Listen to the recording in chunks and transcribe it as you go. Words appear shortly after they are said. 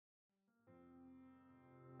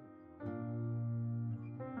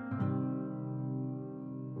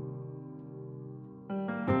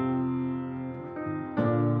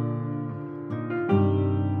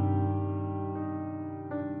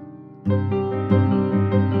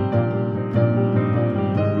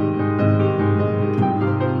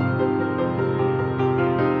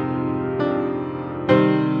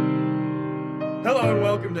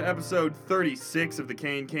episode 36 of the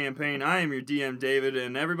Kain Campaign. I am your DM, David,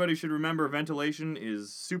 and everybody should remember ventilation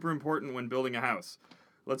is super important when building a house.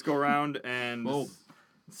 Let's go around and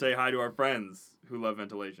say hi to our friends who love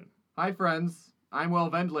ventilation. Hi, friends. I'm well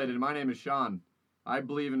ventilated. My name is Sean. I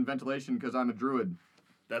believe in ventilation because I'm a druid.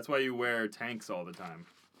 That's why you wear tanks all the time.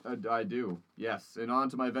 I do, yes. And on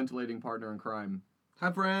to my ventilating partner in crime.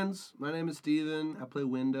 Hi, friends. My name is Steven. I play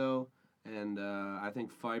window, and I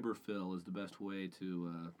think fiber fill is the best way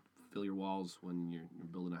to fill your walls when you're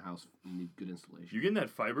building a house. You need good installation. You getting that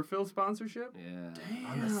fiber fill sponsorship? Yeah. Damn.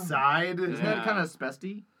 On the side? Yeah. Isn't that kind of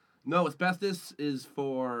asbesty? No, asbestos is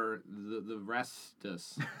for the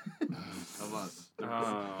restus of us.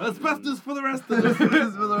 Oh. Asbestos for the rest of us.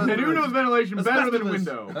 And who knows ventilation better than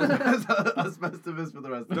window? Asbestos for the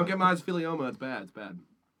rest of us. Don't get mesothelioma. It's bad. It's bad.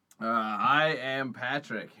 I am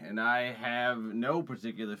Patrick, and I have no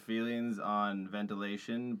particular feelings on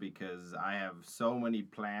ventilation because I have so many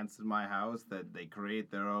plants in my house that they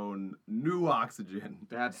create their own new oxygen.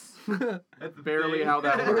 That's barely how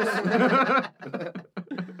that works.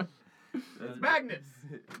 It's magnets.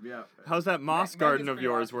 Yeah. How's that moss garden of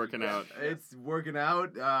yours working out? It's working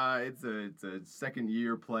out. It's a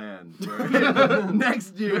second-year plan.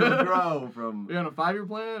 Next year it'll grow from... You on a 5-year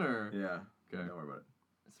plan, or? Yeah. Okay. Don't worry about it.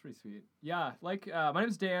 That's pretty sweet. Yeah, like, my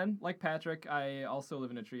name's Dan. Like Patrick, I also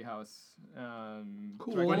live in a treehouse.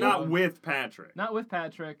 Cool. But not with Patrick. Not with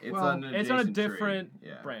Patrick. It's well, on an it's on a adjacent tree. different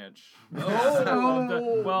Yeah. branch.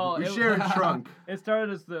 Oh! Well, We share a trunk. It started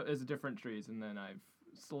as different trees, and then I've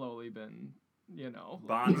slowly been,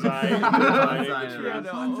 Bonsai.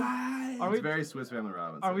 Are It's we very Swiss Family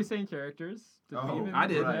Robinson. Are we saying characters? Did we Oh, even I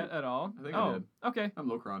did. do that at all? I think I did. Okay. I'm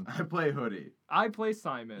Locron. I play Hoodie. I play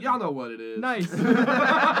Simon. Y'all know what it is. Nice.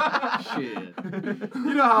 Shit.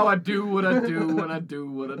 You know how I do what I do when I do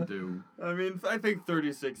what I do. I mean, I think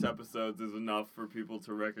 36 episodes is enough for people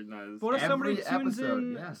to recognize. What if somebody Every tunes episode,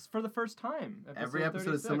 in yeah. for the first time? Every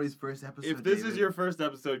episode is 36? somebody's first episode. If this is David. your first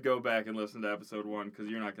episode, go back and listen to episode 1 because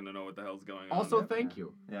you're not going to know what the hell's going on. Also, thank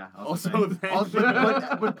you. Yeah. Also, thank you.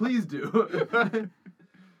 but please do.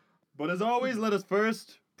 But as always, let us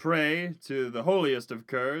first pray to the holiest of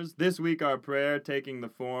curs. This week, our prayer taking the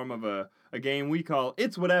form of a game we call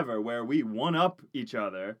It's Whatever, where we one-up each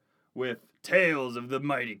other with tales of the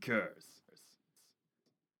mighty curs.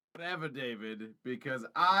 Whatever, David, because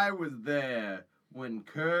I was there when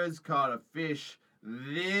Kurz caught a fish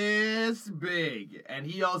this big, and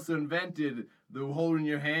he also invented the holding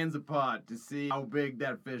your hands apart to see how big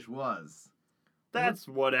that fish was. That's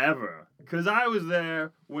whatever, because I was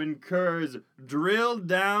there when Kurz drilled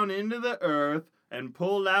down into the earth and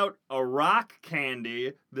pulled out a rock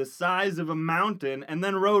candy the size of a mountain and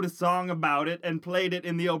then wrote a song about it and played it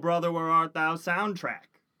in the Oh Brother, Where Art Thou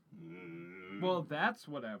soundtrack. Well, that's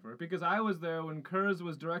whatever, because I was there when Kurz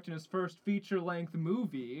was directing his first feature-length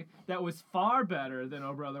movie that was far better than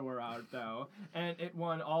Oh Brother, Where Art Thou, and it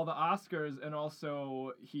won all the Oscars, and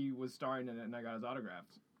also he was starring in it, and I got his autograph.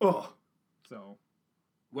 Oh. So...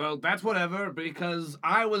 Well, that's whatever, because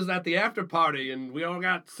I was at the after party, and we all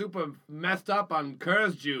got super messed up on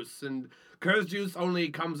Kurz juice, and Kurz juice only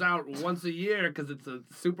comes out once a year because it's a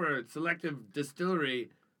super selective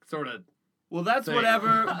distillery, sort of. Well, that's thing.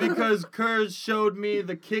 whatever, because Kurz showed me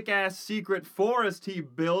the kick-ass secret forest he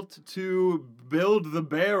built to build the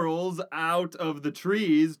barrels out of the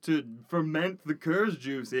trees to ferment the Kurz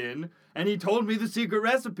juice in, and he told me the secret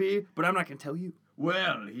recipe, but I'm not going to tell you.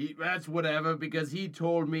 Well, that's whatever, because he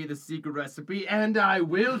told me the secret recipe, and I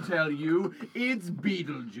will tell you, it's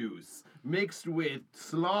beetle juice, mixed with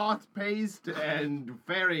sloth paste and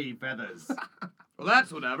fairy feathers. Well,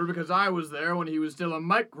 that's whatever, because I was there when he was still a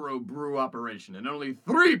microbrew operation, and only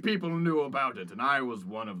 3 people knew about it, and I was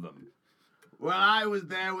one of them. Well, I was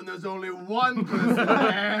there when there was only one person there,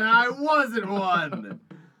 and I wasn't one.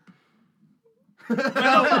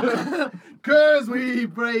 Curse, we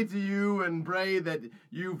pray to you and pray that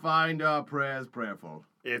you find our prayers prayerful.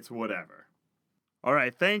 It's whatever. All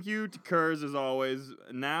right, thank you to Kurz as always.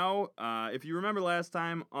 Now, if you remember last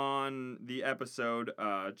time on the episode,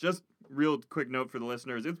 just real quick note for the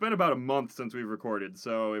listeners, it's been about a month since we've recorded,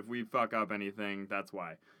 so if we fuck up anything, that's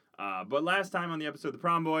why. But last time on the episode, the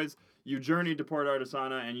Prom Boyz, you journeyed to Port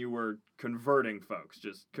Artisana and you were converting folks,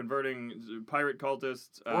 just converting pirate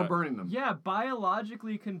cultists. Or burning them. Yeah,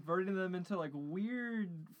 biologically converting them into, like, weird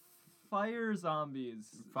fire zombies.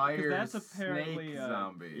 'Cause Fire that's apparently, snake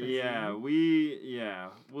zombies. Yeah,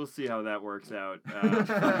 we'll see how that works out.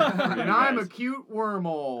 And I'm a cute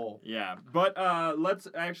wormhole. Yeah, but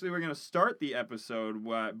we're going to start the episode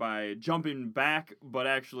by jumping back, but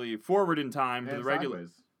actually forward in time to And the regular...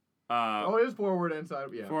 sideways. It is forward and side.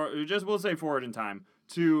 Yeah. We'll say forward in time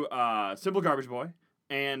to Simple Garbage Boy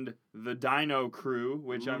and the Dino Crew,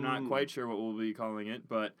 which I'm not quite sure what we'll be calling it,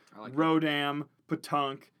 but Rodam,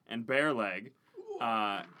 Patunk, and Bearleg,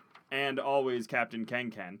 and always Captain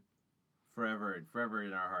Ken. Forever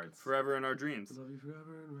in our hearts. Forever in our dreams. Love you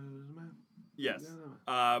forever and red as a map. Yes.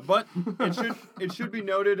 But it should be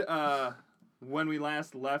noted, when we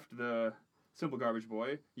last left the Simple Garbage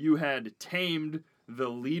Boy, you had tamed the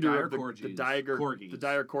leader of the Dire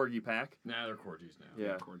Corgi pack. Nah, they're corgis now.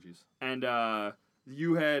 Yeah. Corgis. And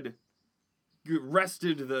you had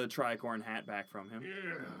wrested the tricorn hat back from him.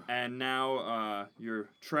 Yeah. And now you're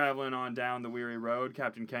traveling on down the weary road.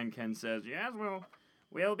 Captain Ken says, yes,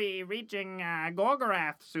 we'll be reaching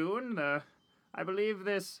Gorgorath soon. I believe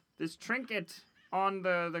this trinket on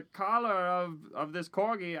the collar of this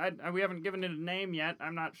corgi, we haven't given it a name yet.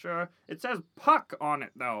 I'm not sure. It says Puck on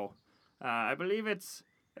it, though. I believe it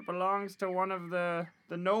belongs to one of the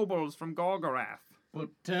nobles from Gorgorath.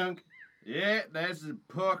 Patunk. Yeah, that's a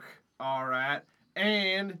Puck, all right.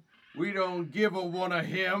 And we don't give a one of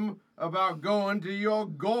him about going to your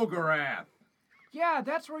Gorgorath. Yeah,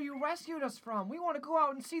 that's where you rescued us from. We want to go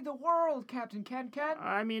out and see the world, Captain Ken.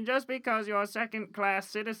 I mean, just because you're second-class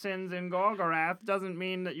citizens in Gorgorath doesn't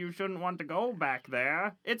mean that you shouldn't want to go back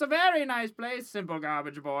there. It's a very nice place, Simple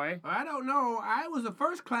Garbage Boy. I don't know. I was a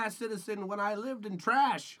first-class citizen when I lived in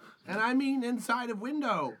trash. And I mean inside of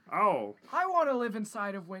window. Oh. I want to live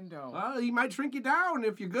inside of window. Well, he might shrink you down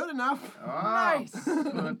if you're good enough. Nice.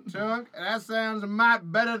 Patunk, that sounds a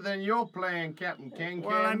mite better than your plan, Captain Ken.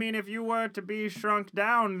 Well, I mean, if you were to be shrunk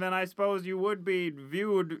down, then I suppose you would be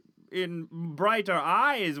viewed in brighter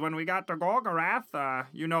eyes when we got to Gorgorath.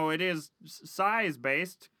 It is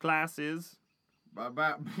size-based, classes.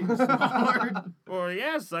 About being smaller. Well,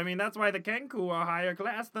 yes, I mean, that's why the Kenku are higher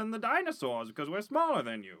class than the dinosaurs, because we're smaller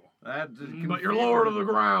than you. But you're lower to the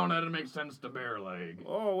ground. That makes sense to Bearleg.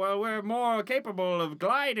 Oh, well, we're more capable of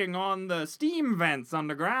gliding on the steam vents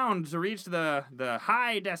underground to reach the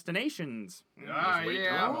high destinations. Just wait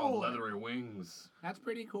till I have all leathery wings. That's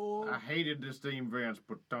pretty cool. I hated the steam vents,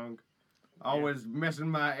 Patunk. Always messing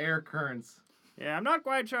my air currents. Yeah, I'm not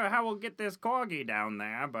quite sure how we'll get this corgi down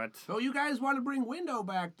there, but... So you guys want to bring Window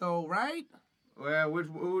back, though, right? Well,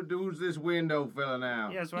 who's this window fella now?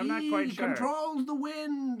 Yeah, so I'm not quite sure. He controls the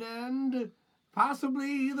wind and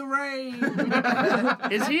possibly the rain.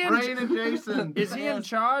 Is he Rain adjacent. Is he in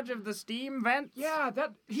charge of the steam vents? Yeah,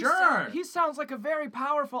 Sure. He sounds like a very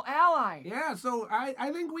powerful ally. Yeah, so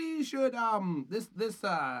I think we should this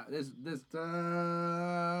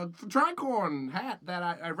tricorn hat that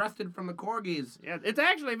I wrested from the corgis. Yeah, it's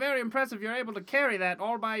actually very impressive you're able to carry that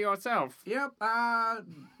all by yourself. Yep,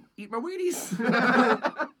 eat my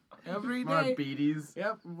Wheaties. Every My day. beaties.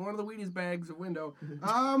 Yep, one of the Wheaties bags at window.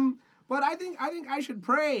 But I think I should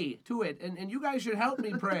pray to it, and you guys should help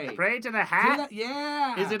me pray. Pray to the hat?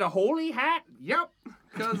 Yeah. Is it a holy hat? Yep.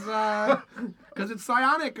 Because it's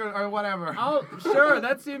psionic or whatever. Oh, sure,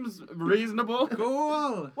 that seems reasonable.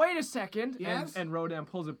 Cool. Wait a second. Yes? And Rodan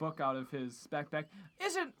pulls a book out of his backpack.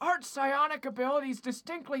 Isn't Art's psionic abilities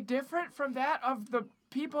distinctly different from that of the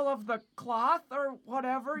people of the cloth or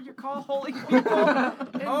whatever you call holy people?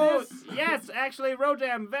 Yes, actually,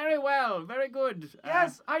 Rodam, very well, very good.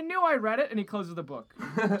 Yes, I knew I read it. And he closes the book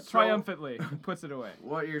triumphantly, puts it away.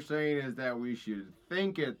 What you're saying is that we should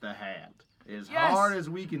think at the hat as Yes. hard as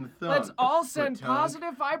we can thump. Let's all send Patunk.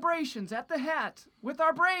 positive vibrations at the hat with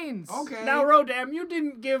our brains. Okay. Now, Rodam, you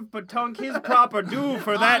didn't give Patunk his proper due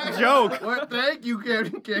for that joke. Well, thank you,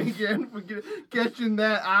 Captain Ken, for catching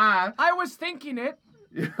that eye. I was thinking it.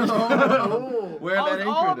 Wear that anchor,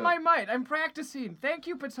 all of though. my might. I'm practicing. Thank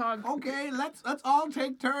you, Patunk. Okay, let's all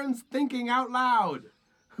take turns thinking out loud.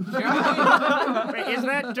 Wait, is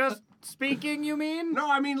that just speaking, you mean? No,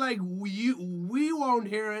 I mean like we won't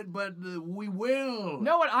hear it, but we will.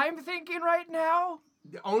 Know what I'm thinking right now?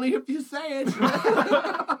 Only if you say it.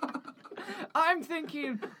 I'm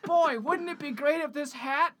thinking, boy, wouldn't it be great if this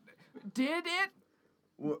hat did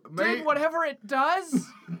whatever it does?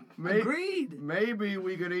 Agreed. Maybe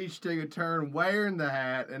we could each take a turn wearing the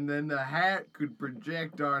hat, and then the hat could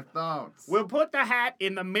project our thoughts. We'll put the hat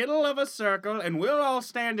in the middle of a circle, and we'll all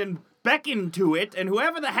stand and beckon to it, and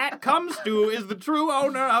whoever the hat comes to is the true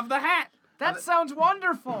owner of the hat. That sounds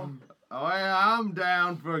wonderful. Oh, yeah, I'm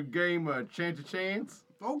down for a game of chance.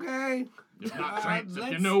 Okay. It's not chance if you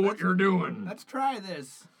let's- know what you're doing. Let's try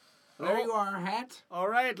this. There you are, hat. All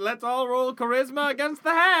right, let's all roll charisma against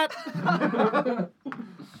the hat.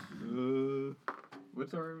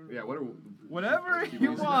 What's our... Yeah, what are... Whatever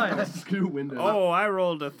you want. Let's do window. Oh, I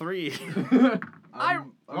rolled a 3.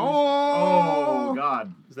 Oh, got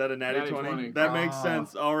God. Is that a natty Natty 20? 20. That makes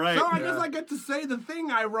sense. All right. So I guess I get to say the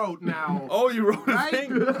thing I wrote now. Oh, you wrote a Right?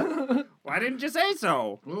 thing. Why didn't you say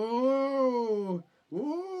so? Ooh,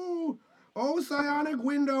 ooh. Oh, psionic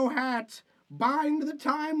window hat. Bind the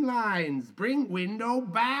timelines. Bring window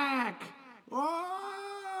back.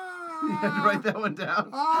 You had to write that one down.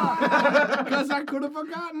 Because I could have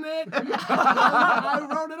forgotten it. I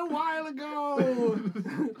wrote it a while ago.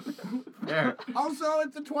 There. Also,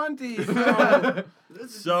 it's a 20, so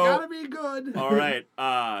So, gotta be good. all right.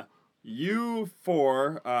 You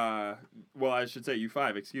four, well, I should say you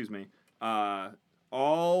five, excuse me,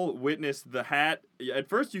 all witness the hat. At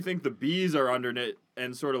first, you think the bees are under it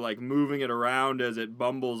and sort of like moving it around as it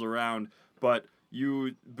bumbles around, but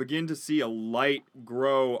you begin to see a light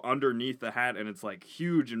grow underneath the hat, and it's like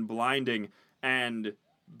huge and blinding. And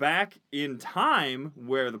back in time,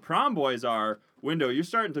 where the Prom Boys are, Window, you're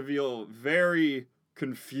starting to feel very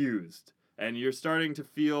confused, and you're starting to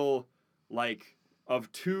feel like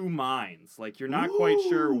of two minds. Like you're not quite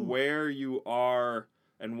sure where you are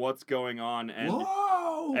and what's going on, and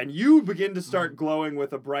Whoa! and you begin to start glowing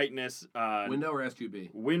with a brightness. Window or SUB?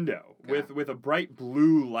 Window with a bright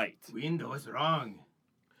blue light. Window, what's wrong?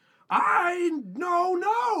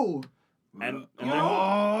 No. And Oh.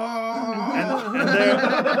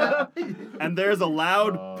 and there's a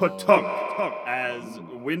loud patunk as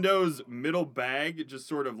Window's middle bag just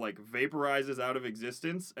sort of like vaporizes out of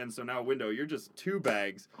existence, and so now Window, you're just two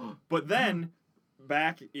bags. But then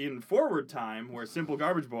back in forward time, where Simple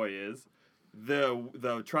Garbage Boy is, the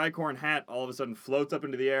tricorn hat all of a sudden floats up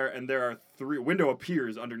into the air, and there are three. Window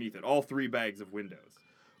appears underneath it, all three bags of Windows.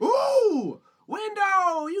 Ooh!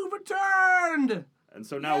 Window, you've returned! And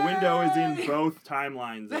so now Window is in both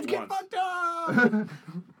timelines Let's at get once. fucked up!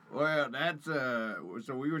 Well, that's,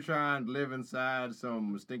 so we were trying to live inside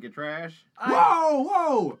some stinky trash?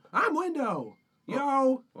 Whoa! I'm Window!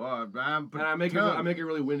 Yo! Well, I'm And I make it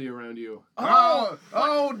really windy around you. Oh,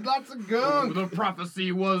 lots of gunk. The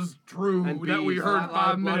prophecy was true And that we bees, heard a lot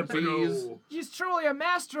 5 of minutes bees. ago. He's truly a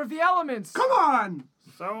master of the elements. Come on!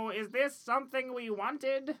 So, is this something we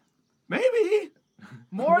wanted? Maybe!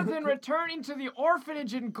 More than returning to the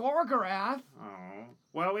orphanage in Gorgorath. Oh.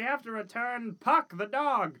 Well, we have to return Puck, the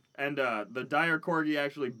dog. And the dire corgi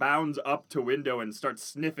actually bounds up to Window and starts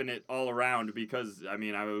sniffing it all around because, I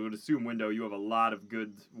mean, I would assume, Window, you have a lot of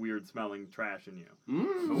good, weird-smelling trash in you.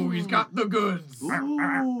 Oh, he's got the goods.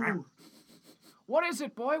 Ooh. What is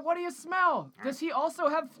it, boy? What do you smell? Does he also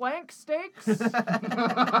have flank steaks?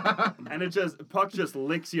 And Puck just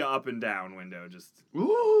licks you up and down, Window, just...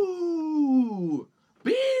 Ooh!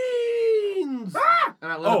 Beans!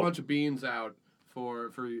 And I let a bunch of beans out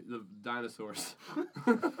for the dinosaurs.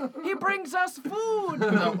 He brings us food.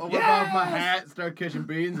 I'll whip off my hat, start catching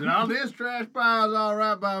beans, and all this trash pile's all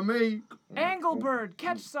right by me. Anglebird,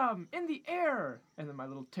 catch some in the air. And then my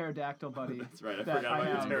little pterodactyl buddy. That's right, I that forgot about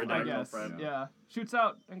your have, pterodactyl I guess. friend. Yeah. Shoots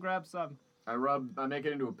out and grabs some. I make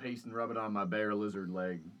it into a paste and rub it on my bear lizard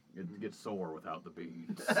leg. It gets sore without the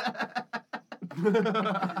beans.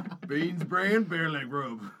 Beans, brand, bear leg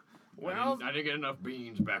rub. Well, I didn't get enough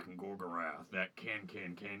beans back in Gorgorath. That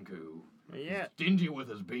Kanku. yeah. Stingy with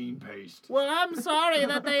his bean paste. Well, I'm sorry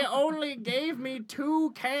that they only gave me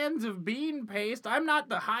 2 cans of bean paste. I'm not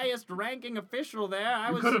the highest ranking official there.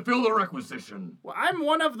 You could have filled the requisition. Well, I'm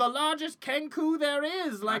one of the largest Kenku there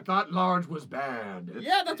is. I Like, thought large was bad.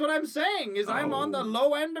 yeah, that's what I'm saying. Is I'm on the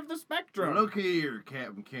low end of the spectrum. Look here,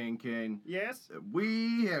 Captain King. Yes.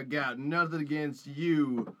 We have got nothing against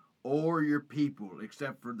you or your people,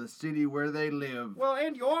 except for the city where they live. Well,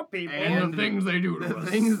 and your people. And the things they do to The us.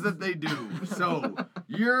 things that they do. So,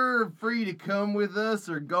 you're free to come with us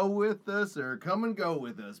or go with us or come and go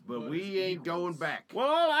with us, but we ain't going back. Well,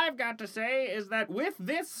 all I've got to say is that with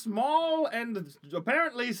this small and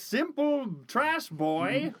apparently simple trash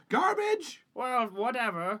boy, Garbage! well,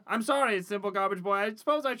 whatever. I'm sorry, Simple Garbage Boy. I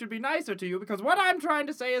suppose I should be nicer to you, because what I'm trying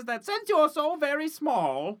to say is that since you're so very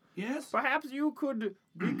small, Yes? perhaps you could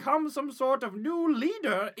become some sort of new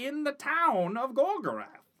leader in the town of Gorgorath.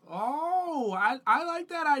 Oh, I like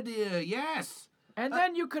that idea, yes. And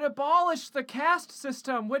then you could abolish the caste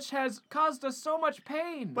system, which has caused us so much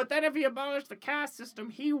pain. But then if he abolished the caste system,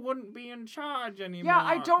 he wouldn't be in charge anymore. yeah,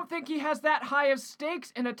 I don't think he has that high of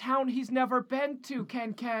stakes in a town he's never been to,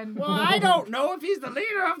 Ken. Well, I don't know if he's the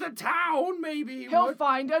leader of the town. Maybe he He'll would.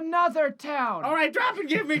 find another town. All right, drop and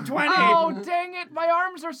give me 20. Oh, dang it, my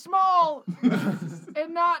arms are small.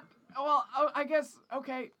 And not, well, I guess,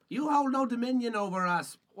 okay. You hold no dominion over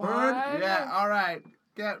us. What? Bird? Yeah, all right.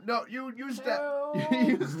 No, you stop.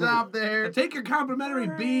 You stop there. Take your complimentary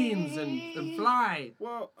beans and fly.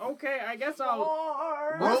 Well, okay, I guess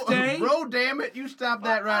I'll. Bro, damn it, you stop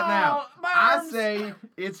that right now. my I arms. say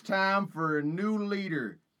it's time for a new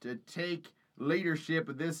leader to take leadership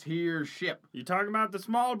of this here ship. You talking about the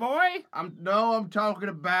small boy? I'm talking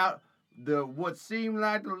about the what seemed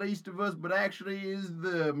like the least of us, but actually is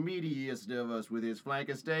the meatiest of us with his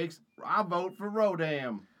flanking steaks. I vote for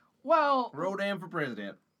Rodam. Well, Rodam for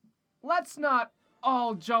president. let's not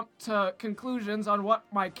all jump to conclusions on what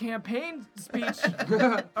my campaign speech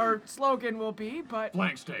or slogan will be, but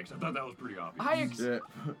Flank steaks. I thought that was pretty obvious.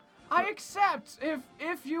 I accept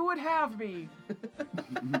if you would have me.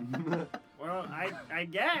 Well, I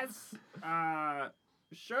guess.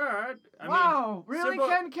 Sure. Wow, really,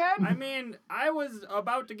 Ken? I mean, I was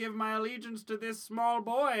about to give my allegiance to this small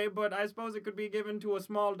boy, but I suppose it could be given to a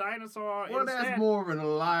small dinosaur Well, instead. that's more of an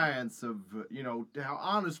alliance of, how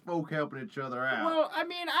honest folk helping each other out. Well, I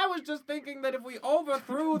mean, I was just thinking that if we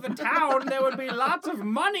overthrew the town, there would be lots of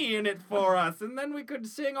money in it for us, and then we could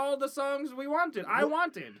sing all the songs we wanted. I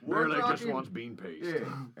wanted. We're Really just talking- wants bean paste.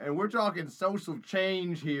 Yeah, and we're talking social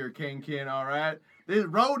change here, Ken, all right? This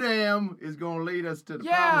Rodam is going to lead us to the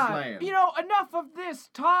promised land. Enough of this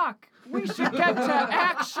talk. We should get to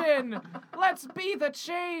action. Let's be the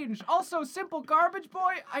change. Also, simple garbage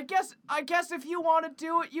boy. I guess if you want to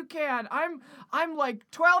do it, you can. I'm like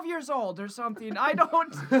 12 years old or something. I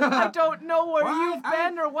don't know where you've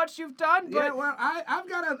been or what you've done. But Yeah, well, I've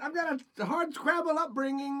got a hard Scrabble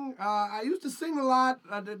upbringing. I used to sing a lot.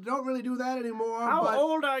 I don't really do that anymore. How but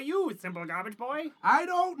old are you, simple garbage boy? I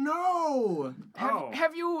don't know.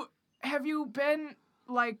 have you been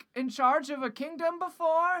like in charge of a kingdom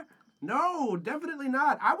before? No, definitely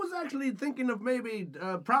not. I was actually thinking of maybe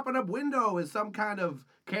propping up Window as some kind of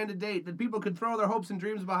candidate that people could throw their hopes and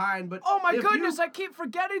dreams behind. But Oh my if goodness, you... I keep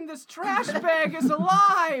forgetting this trash bag is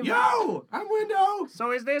alive. Yo, I'm Window.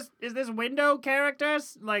 So is this window character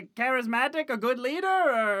like charismatic, a good leader,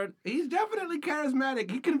 or? He's definitely charismatic.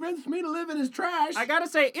 He convinced me to live in his trash. I gotta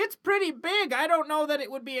say, it's pretty big. I don't know that it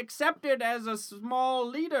would be accepted as a small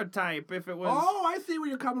leader type if it was. Oh, I see where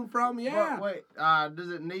you're coming from. Yeah. Wait,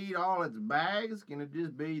 does it need all its bags? Can it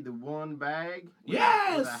just be the one bag?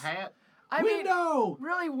 Yes! With a hat? I mean, Window.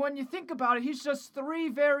 really, when you think about it, he's just three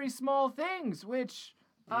very small things, which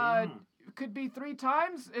could be three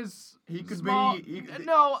times as He could small. be...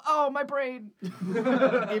 No, oh, my brain.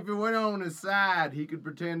 If it went on his side, he could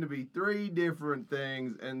pretend to be three different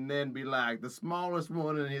things and then be like the smallest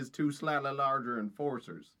one and his two slightly larger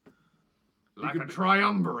enforcers. Like a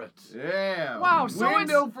triumvirate. Yeah. Wow, so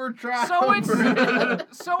Window it's- for triumph.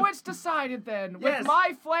 So it's decided then. With Yes.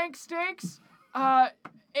 my flank steaks,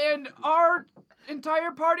 and our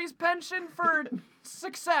entire party's pension for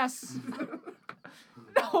success.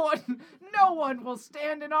 No one will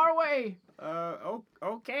stand in our way.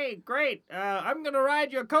 Okay, great. I'm gonna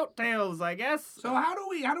ride your coattails, I guess. So how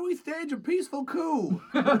do we stage a peaceful coup?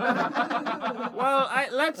 Well,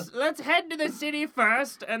 let's head to the city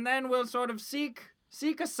first, and then we'll sort of seek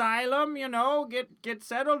asylum, get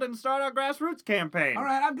settled and start our grassroots campaign. All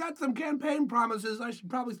right, I've got some campaign promises I should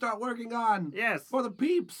probably start working on. Yes. For the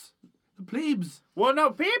peeps. The plebes. Well,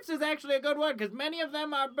 no, peeps is actually a good one, because many of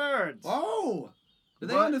them are birds. Oh! Do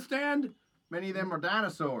they What? understand? Many of them are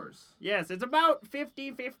dinosaurs. Yes, it's about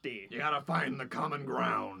 50-50. You gotta find the common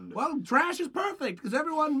ground. Well, trash is perfect, because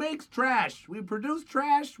everyone makes trash. We produce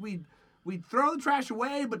trash, we throw the trash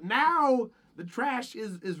away, but now the trash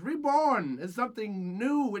is reborn as something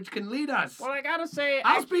new which can lead us. Well, I gotta say,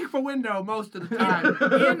 I'll speak for Window most of the time.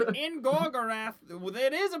 in Gorgorath,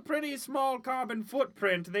 it is a pretty small carbon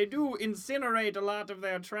footprint. They do incinerate a lot of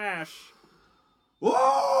their trash.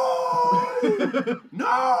 Whoa!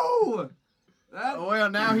 No! Well,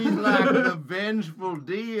 now he's like the vengeful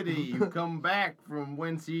deity who come back from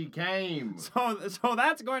whence he came. So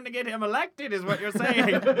that's going to get him elected, is what you're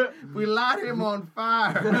saying. We light him on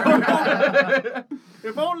fire.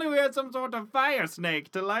 If only we had some sort of fire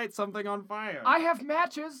snake to light something on fire. I have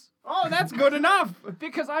matches Oh, that's good enough.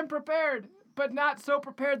 because I'm prepared, but not so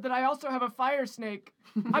prepared that I also have a fire snake.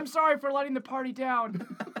 I'm sorry for letting the party down.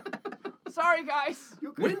 Sorry, guys.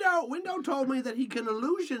 Window told me that he can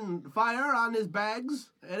illusion fire on his bags,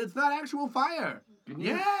 and it's not actual fire. Can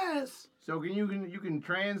you- Yes. So you can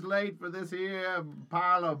translate for this here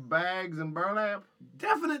pile of bags and burlap?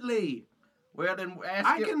 Definitely. Well, then ask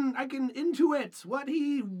I him. can intuit what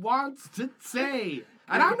he wants to say.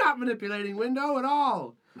 And I'm not manipulating Window at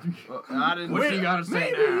all. I didn't. What's he gotta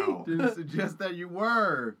say maybe. now? Didn't suggest that you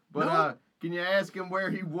were, but No. can you ask him where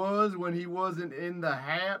he was when he wasn't in the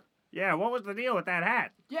hat? Yeah, what was the deal with that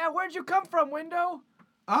hat? Yeah, where'd you come from, Window?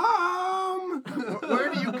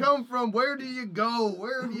 Where do you come from? Where do you go?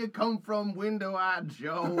 Where do you come from, Window-Eyed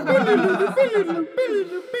Joe?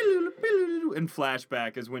 And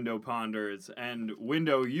flashback as Window ponders. And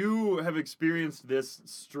Window, you have experienced this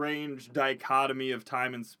strange dichotomy of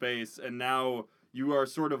time and space, and now you are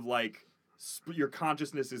sort of like your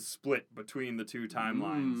consciousness is split between the two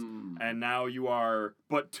timelines, and now you are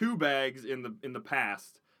but two bags in the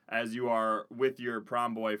past, as you are with your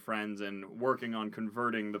prom boy friends and working on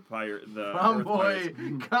converting the Prom Earth boy,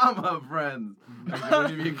 pirates. comma, friends. Don't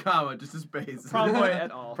give me a comma, just a space. Prom boy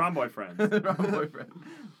et al. Prom boy friends. Prom boy friends.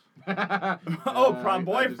 Oh, prom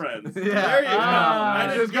boyfriends. Yeah. There you go. I I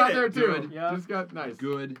just didn't got get there it. too. Good. Yeah. Just got nice.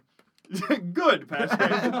 Good. Good, Patrick.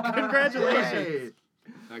 Congratulations. Yay.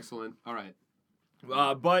 Excellent. All right.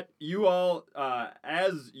 But you all,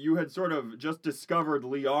 as you had sort of just discovered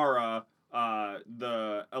Liara,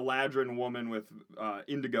 the Eladrin woman with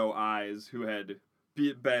indigo eyes who had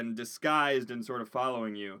been disguised and sort of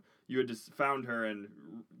following you, you had just found her and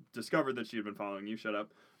discovered that she had been following you. Shut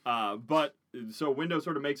up. But so Window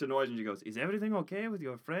sort of makes a noise and she goes, "Is everything okay with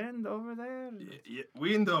your friend over there?"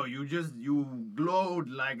 Window, you glowed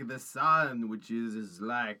like the sun, which is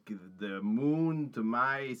like the moon to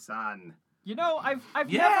my sun. You know, I've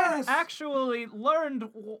Yes! never actually learned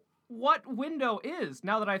what Window is.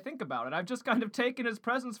 Now that I think about it, I've just kind of taken his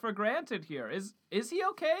presence for granted here. Is he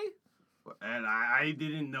okay? And I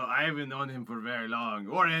didn't know. I haven't known him for very long,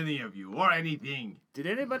 or any of you, or anything. Did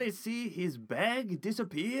anybody see his bag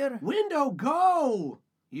disappear? Window, go!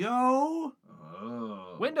 Yo!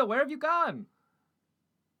 Oh. Window, where have you gone?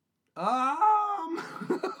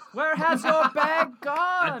 Where has your bag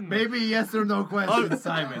gone? Maybe yes or no question,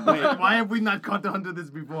 Simon. Why have we not caught on to this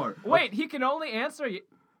before? Wait, he can only answer you.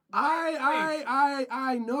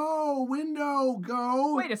 I know. Window,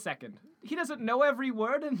 go! Wait a second. He doesn't know every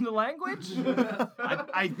word in the language?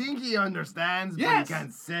 I think he understands, Yes. but he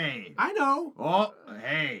can't say. I know. Oh,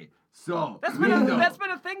 hey. So, That's Window,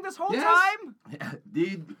 been a thing this whole Yes. time?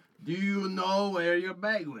 do you know where your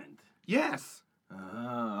bag went? Yes.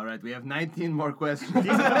 All right, we have 19 more questions.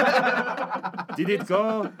 Did it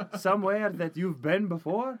go somewhere that you've been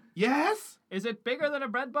before? Yes. Is it bigger than a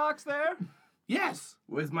bread box there? Yes.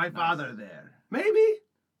 Was my father there? Maybe.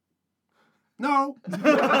 No.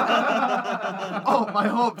 Oh, my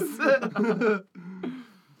hopes.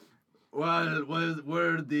 Well, was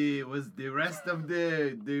the rest of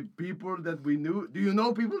the people that we knew? Do you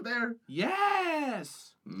know people there?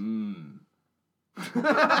 Yes.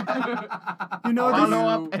 You know, Follow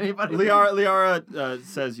up, anybody? Liara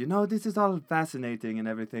says, "You know, this is all fascinating and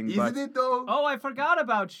everything, but Isn't it though? Oh, I forgot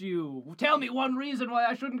about you. Tell me one reason why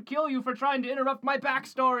I shouldn't kill you for trying to interrupt my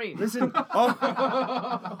backstory. listen,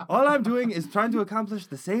 all I'm doing is trying to accomplish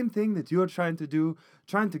the same thing that you're trying to do,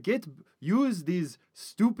 trying to use these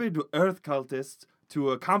stupid Earth cultists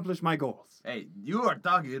to accomplish my goals." Hey, you are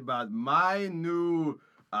talking about my new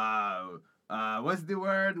what's the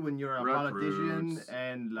word when you're a politician Recruits.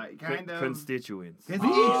 and like kind of Constituents.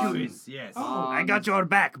 constituents? Yes. I got your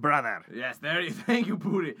back, brother. Yes, thank you,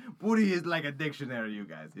 Pooty. Pooty is like a dictionary, you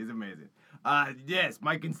guys. He's amazing. Yes,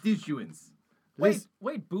 my constituents. Wait,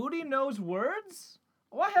 Booty knows words?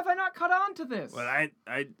 Why have I not caught on to this? Well,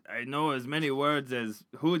 I know as many words as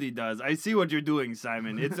Hootie does. I see what you're doing,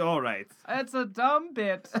 Simon. It's all right. It's a dumb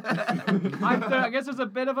bit. I guess there's a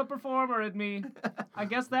bit of a performer in me. I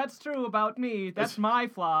guess that's true about me. That's my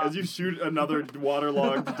flaw. As you shoot another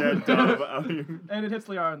waterlogged dead dove out of you. And it hits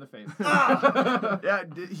Liara in the face. Yeah,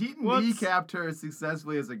 he What's- kneecapped her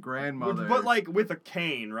successfully as a grandmother. But like with a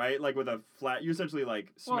cane, right? Like with a flat. You essentially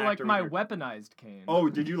like smacked Well, like her my with your... weaponized cane. Oh,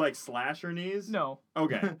 did you like slash her knees? No,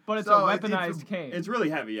 Okay. but it's So a it's weaponized cane. It's really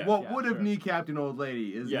heavy, yeah. what yeah, would have sure. kneecapped an old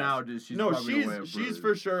lady is Yes. now just she's no, probably away of she's bruise.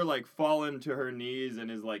 for sure like fallen to her knees and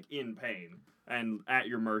is like in pain and at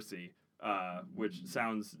your mercy, which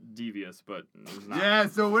sounds devious, but it's not. Yeah,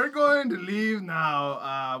 so we're going to leave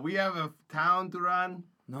now. We have a town to run.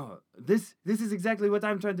 No, this is exactly what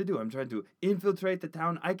I'm trying to do. I'm trying to infiltrate the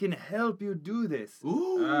town. I can help you do this.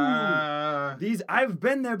 Ooh. I've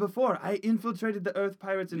been there before. I infiltrated the Earth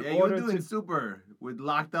Pirates in Yeah, you're order doing to. super with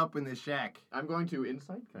locked up in the shack. I'm going to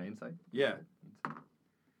insight. Can I insight? Yeah.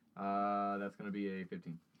 That's gonna be a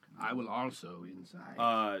 15. I will also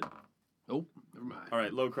inside. Oh, Never mind. all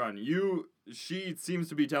right, Locron. She seems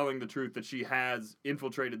to be telling the truth that she has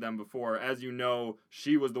infiltrated them before. As you know,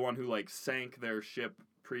 she was the one who like sank their ship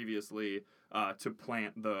previously to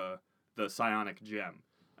plant the psionic gem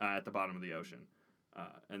at the bottom of the ocean.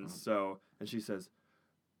 And she says,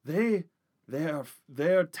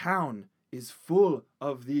 their town is full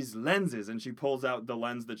of these lenses. And she pulls out the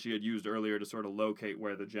lens that she had used earlier to sort of locate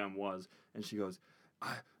where the gem was. And she goes,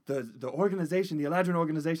 the organization, the Eladrin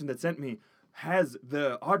organization that sent me, has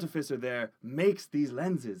the artificer there makes these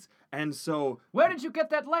lenses, and so. Where did you get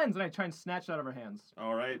that lens? And I try and snatch it out of her hands.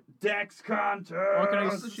 All right, Dex Counter. Or can I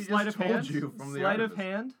So she sleight just of told hand? you from the Sleight of artifice.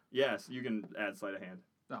 hand. Yes, you can add sleight of hand.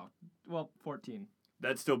 Oh, well, 14.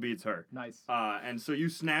 That still beats her. Nice. And so you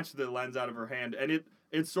snatch the lens out of her hand, and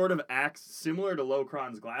it sort of acts similar to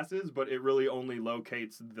Locron's glasses, but it really only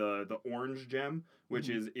locates the orange gem, which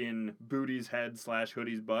is in Booty's head /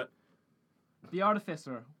 Hoodie's butt. The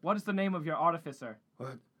artificer. What is the name of your artificer?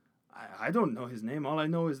 What? I don't know his name. All I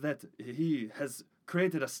know is that he has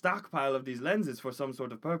created a stockpile of these lenses for some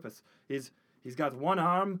sort of purpose. He's got one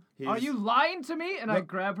arm. Are you lying to me? And I No.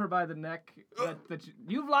 grab her by the neck.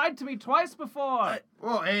 You've lied to me twice before.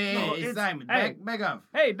 Whoa, hey, No, hey, it's- Simon, hey. back off.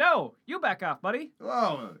 Hey, no! You back off, buddy.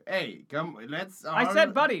 Whoa, hey, come, let's. I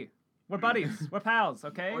said buddy. We're buddies. We're pals,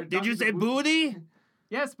 okay? Did you say booty?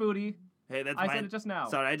 Yes, booty. Hey, that's I said it just now.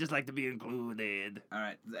 Sorry, I just like to be included. All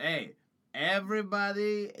right, hey,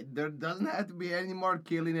 everybody, there doesn't have to be any more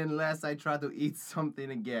killing unless I try to eat something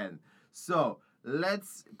again. So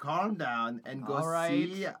let's calm down and go All right.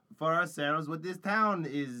 see for ourselves what this town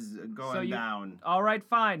is going down. All right,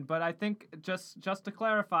 fine, but I think just to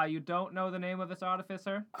clarify, you don't know the name of this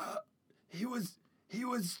artificer? He was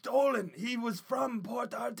stolen. He was from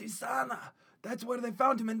Port Artisana. That's where they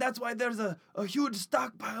found him, and that's why there's a huge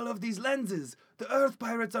stockpile of these lenses. The Earth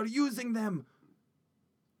Pirates are using them.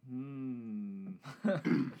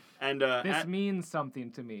 And This means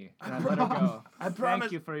something to me. I And I let her go. I promise.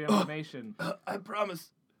 Thank you for your information. I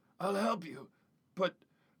promise, I'll help you.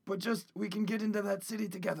 But just we can get into that city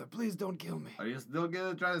together. Please don't kill me. Are you still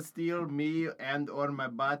gonna try to steal me and or my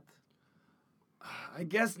butt? I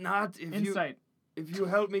guess not. Insight. If you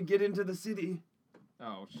help me get into the city.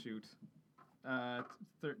 Oh, shoot.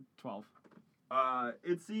 12.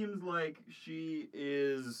 It seems like she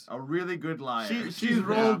is. A really good liar. She's- She's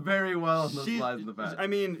rolled very well in those She's- lies in the past. I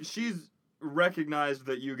mean, she's recognized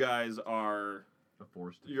that you guys are. A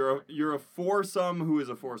force to You're a foursome who is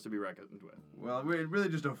a force to be reckoned with. Well, we're really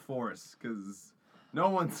just a force, because no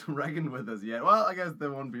one's reckoned with us yet. Well, I guess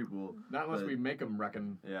the one people. Not unless but- we make them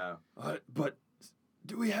reckon. Yeah. But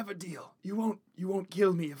do we have a deal? You won't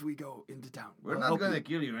kill me if we go into town. We're I'll not help gonna you.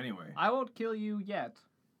 kill you anyway. I won't kill you yet.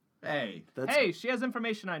 Hey. Hey, she has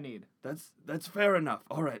information I need. That's fair enough.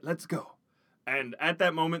 All right, let's go. And at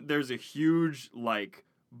that moment, there's a huge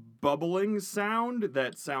bubbling sound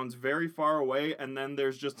that sounds very far away, and then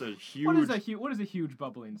there's just a huge. What is a huge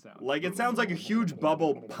bubbling sound? It sounds like a huge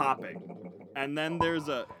bubble popping, and then there's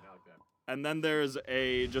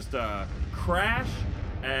just a crash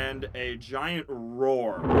and a giant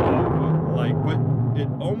roar, but it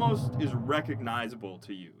almost is recognizable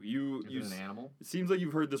to you. Is it an animal? It seems like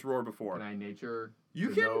you've heard this roar before. Can I nature? You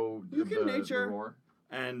to can- know you can the nature. roar?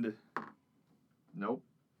 And Nope.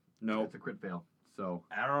 no, That's a crit fail. So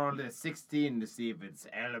I rolled a 16 to see if it's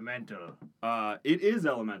elemental. it is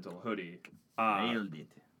elemental, Hoodie. Nailed it.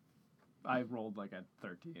 I rolled like a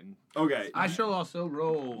 13. Okay. I shall also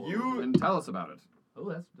roll. and tell us about it. Oh,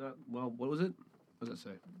 that's well. What was it? What does that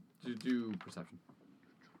say? To do perception.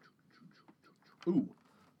 Ooh,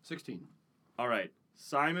 16. All right,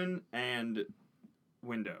 Simon and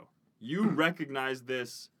Window, you recognize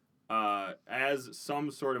this as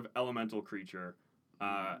some sort of elemental creature,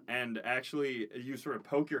 and actually you sort of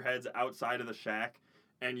poke your heads outside of the shack,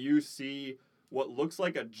 and you see what looks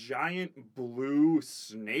like a giant blue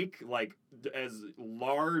snake, as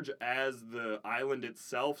large as the island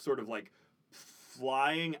itself, sort of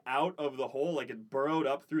flying out of the hole, it burrowed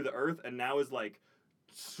up through the earth, and now is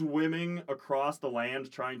swimming across the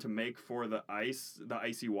land trying to make for the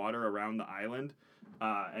icy water around the island.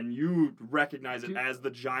 And you recognize it as the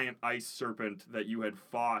giant ice serpent that you had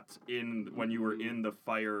fought when you were in the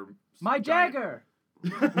fire. My giant- Jagger!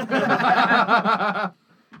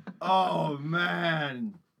 Oh,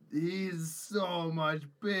 man. He's so much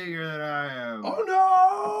bigger than I am. Oh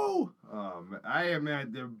no! Oh, man. I am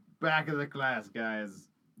at the back of the class, guys.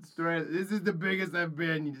 This is the biggest I've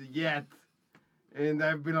been yet. And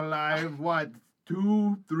I've been alive,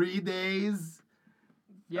 2-3 days?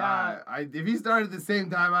 Yeah. If he started at the same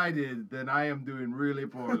time I did, then I am doing really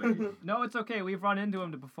poorly. No, it's okay. We've run into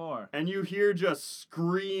him before. And you hear just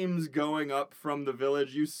screams going up from the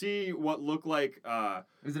village. You see what look like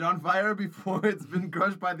Is it on fire before it's been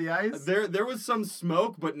crushed by the ice? there was some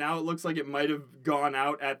smoke, but now it looks like it might have gone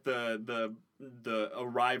out at the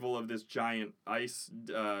arrival of this giant ice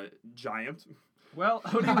giant. Well,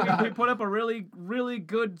 we put up a really, really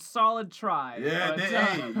good, solid try. Yeah, but,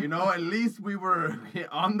 hey, at least we were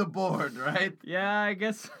on the board, right? Yeah, I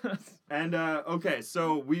guess. And, okay,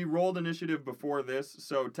 so we rolled initiative before this,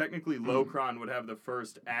 so technically Locron would have the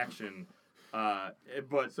first action.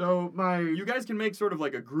 But So you guys can make sort of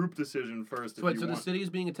like a group decision first if Wait, you so want. the city is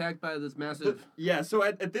being attacked by this massive... Yeah, so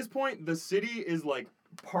at this point, the city is like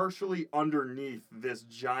partially underneath this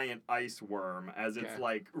giant ice worm as it's Okay.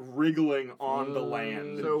 like wriggling on the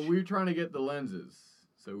land. So we're trying to get the lenses.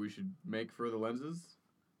 So we should make further lenses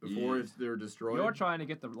before Yes. they're destroyed. You're trying to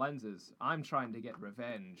get the lenses. I'm trying to get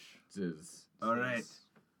revenge. All right.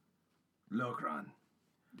 Locron,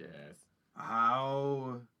 Yes.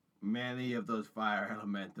 how many of those fire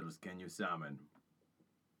elementals can you summon?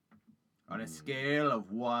 On a scale of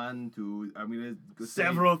 1 to,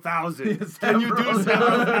 Several thousand. Can you do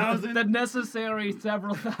several thousand? The necessary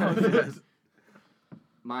several thousand.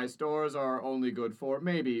 My stores are only good for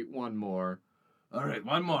maybe one more. All right,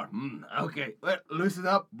 one more. Okay, well, loosen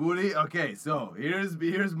up, booty. Okay, so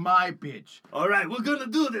here's my pitch. All right, we're gonna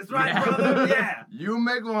do this, right, Yeah. brother? Yeah. You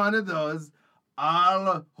make one of those.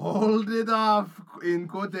 I'll hold it off in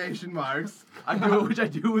quotation marks. Which I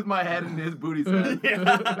do with my head in his booty sack.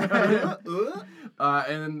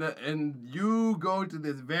 And you go to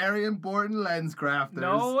this very important lens crafters.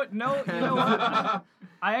 No, you know what?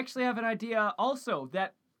 I actually have an idea also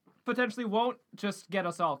that potentially won't just get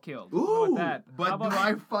us all killed. How Ooh, about that? but How about do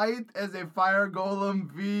I fight as a fire golem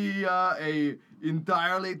via a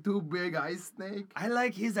entirely too big ice snake? I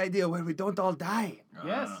like his idea where we don't all die.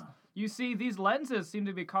 Yes. You see, these lenses seem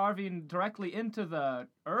to be carving directly into the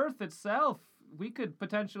earth itself. We could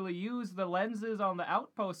potentially use the lenses on the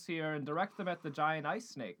outposts here and direct them at the giant ice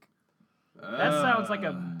snake. That sounds like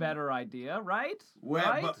a better idea, right? Well,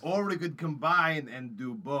 right? but or we could combine and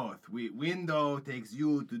do both. Window takes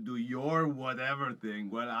you to do your whatever thing.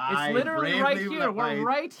 Well, It's literally right here. We're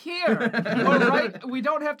right here. We're right. We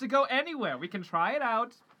don't have to go anywhere. We can try it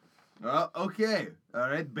out. Okay. All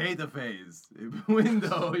right. Beta phase.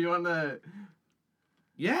 Window, you wanna?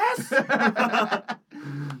 Yes!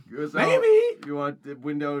 Maybe. You want the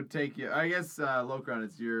window take you? I guess Locron,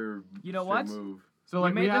 it's your. You know your what? Move. So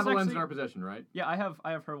like made we have this a lens actually- in our possession, right? Yeah, I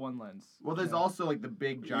have her one lens. Well, there's Yeah. also like the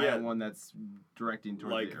big giant Yeah. one that's directing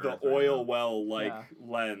towards Like the the earth right oil now. well Yeah.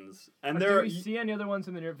 lens. And Do there we see any other ones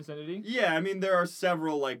in the near vicinity? Yeah, I mean there are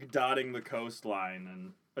several like dotting the coastline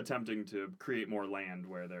and attempting to create more land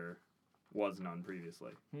where there was none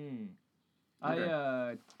previously.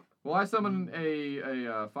 Okay. Well, I summon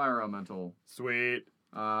a fire elemental, Sweet.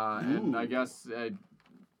 and I guess they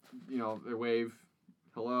wave,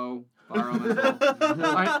 hello, fire elemental.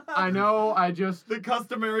 I know. I just The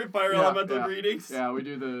customary fire Yeah, elemental yeah. greetings. yeah, we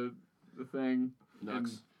do the thing.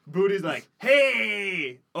 Nux. Booty's like,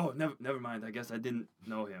 hey! Oh, never mind. I guess I didn't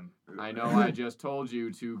know him. I know. I just told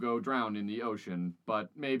you to go drown in the ocean, but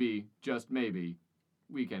maybe, just maybe,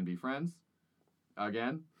 we can be friends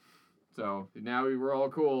again. So now we're all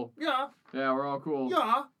cool. Yeah. Yeah, we're all cool.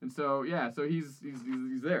 Yeah. And so so he's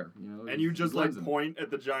there. And you just like point at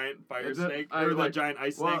the giant fire It's a- snake I, or the like- giant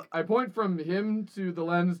ice Well, snake. I point from him to the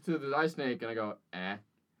lens to the ice snake, and I go, eh.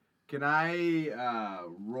 Can I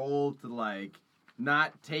roll to like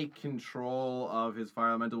not take control of his fire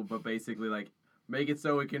elemental, but basically like make it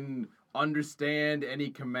so it can understand any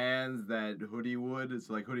commands that Hoodie would? It's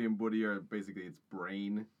like Hoodie and Buddy are basically its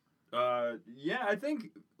brain. Yeah, I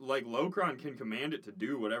think like Locron can command it to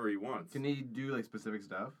do whatever he wants. Can he do like specific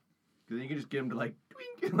stuff? Because then you can just get him to like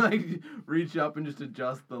twink, like reach up and just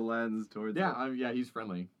adjust the lens towards. Yeah, it. yeah, he's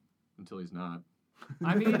friendly until he's not.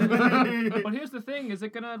 I mean, but here's the thing: is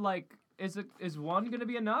it gonna like? Is one gonna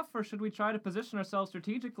be enough, or should we try to position ourselves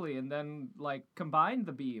strategically and then like combine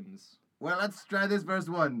the beams? Well, let's try this first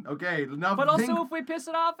one. Okay, now But think- also, if we piss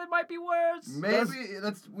it off, it might be worse. maybe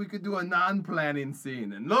we could do a non-planning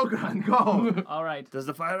scene. And Locron, go. All right. Does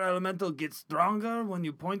the fire elemental get stronger when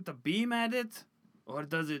you point the beam at it? Or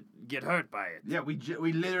does it get hurt by it? Yeah, we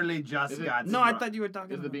literally just Is it- got. No, I thought you were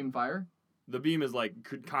talking Is the about... beam fire? The beam is like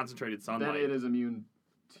concentrated sunlight. Then it is immune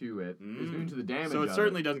to it. It's immune to the damage. So it of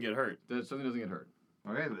certainly doesn't get hurt. That certainly doesn't get hurt.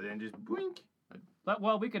 Okay, but then just blink.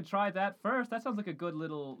 Well, we could try that first. That sounds like a good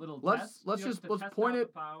little test. Let's You know, just to let's test point out it.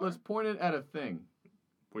 the power. Let's point it at a thing.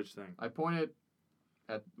 Which thing? I point it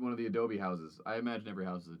at one of the Adobe houses. I imagine every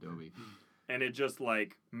house is Adobe. And it just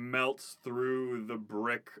like melts through the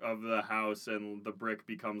brick of the house, and the brick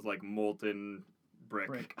becomes like molten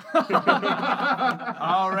brick.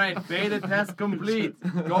 All right, beta test complete.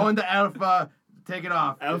 Go into alpha. Take it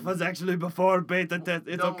off. Alpha's actually before beta test.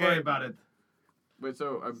 It's Don't okay. worry about it. Wait,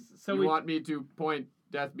 so So you we- want me to point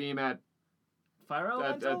death beam at Fire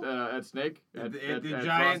At elemental? Snake? The At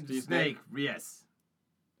giant Frosty snake. Yes.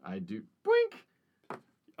 I do.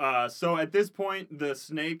 Boink! So at this point,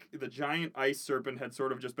 the giant ice serpent, had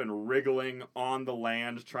sort of just been wriggling on the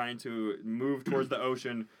land, trying to move towards the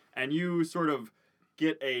ocean, and you sort of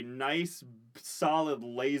get a nice, solid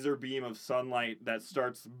laser beam of sunlight that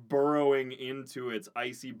starts burrowing into its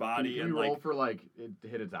icy body. Can and we roll for, like, it to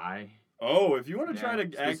hit its eye? Oh, if you want to try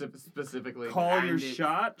to specifically call your Find it.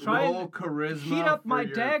 shot, Try Roll and charisma. Heat up for my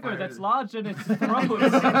your dagger fire. that's lodged in its throat. No,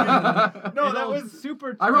 that It'll was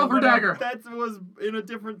super. I roll for whatever. dagger. that was in a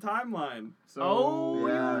different timeline. So, Oh,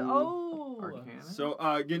 Yeah. oh. Arcana? So,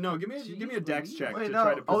 give me a dex check Wait, to no.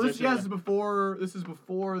 try to Oh, position. this is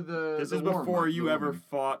before the. This is the before warm-up, you the ever warm-up.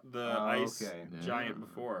 fought the ice okay. giant Yeah.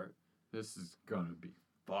 before. This is gonna be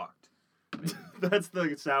fucked. That's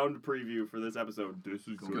the sound preview for this episode. This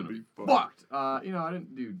is gonna be Fucked. I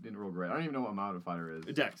didn't roll great. I don't even know what modifier is.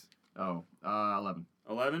 Dex. Oh, 11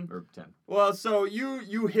 11? or 10. Well, so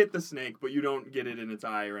you hit the snake, but you don't get it in its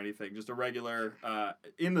eye or anything. Just a regular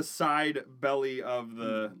in the side belly of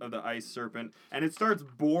the ice serpent, and it starts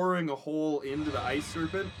boring a hole into the ice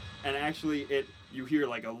serpent, and actually you hear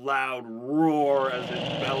like a loud roar as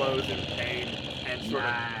it bellows in pain and sort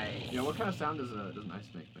You know what kind of sound does an ice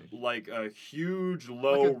snake make? of like a huge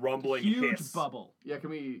low Like a rumbling Huge hiss. bubble. Yeah, can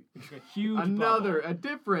we Like a huge a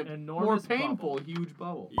different, An more enormous painful, bubble. huge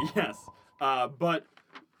bubble? Yes. But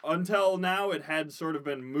until now, it had sort of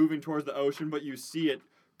been moving towards the ocean, but you see it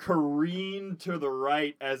careen to the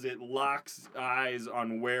right as it locks eyes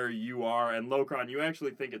on where you are. And Locron, you actually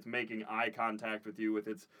think it's making eye contact with you with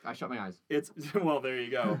I shut my eyes. its well, there you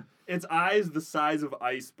go. Its eyes the size of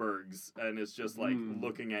icebergs, and it's just like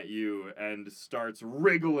looking at you and starts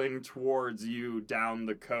wriggling towards you down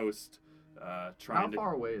the coast. How Trying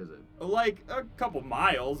far away is it? to like a couple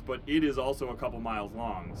miles, but it is also a couple miles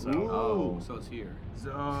long. So Oh, so it's here.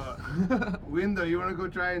 So, Window, you want to go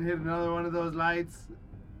try and hit another one of those lights?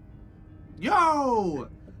 Yo!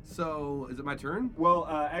 So, is it my turn? well,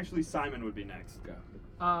 actually, Simon would be next.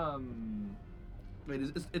 Wait,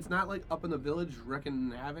 it's not like up in the village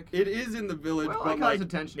wrecking havoc? It is in the village, Well, but it caught like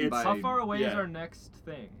attention it's by. How far away is yeah. our next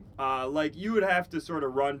thing? like you would have to sort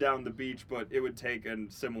of run down the beach, but it would take a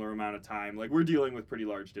similar amount of time. Like we're dealing with pretty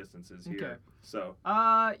large distances here, Okay. so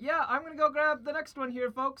Yeah, I'm gonna go grab the next one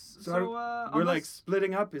here, folks. So So, we're like unless-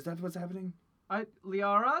 splitting up. Is that what's happening?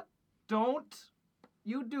 Liara, don't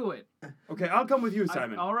you do it. Okay, I'll come with you,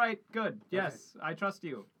 Simon. All right, good. Yes, I trust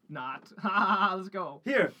you. Not. Let's go.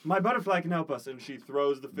 Here, my butterfly can help us. And she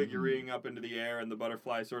throws the figurine up into the air, and the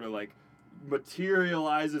butterfly sort of like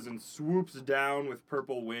materializes and swoops down with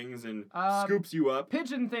purple wings and scoops you up.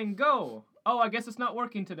 Pigeon thing, go. Oh, I guess it's not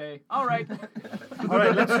working today. All right. All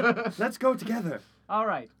right, let's go together. All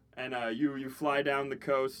right. And you fly down the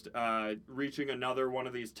coast, reaching another one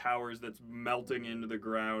of these towers that's melting into the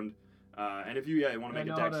ground. And if you want to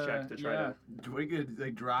make a dex check to try to. Do we get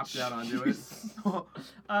like drop down onto it?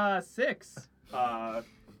 6.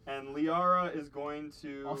 And Liara is going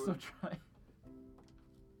to. Also try.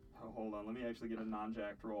 Oh, hold on, let me actually get a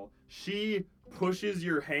non-jacked roll. She pushes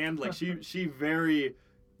your hand, like she very,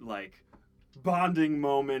 like, bonding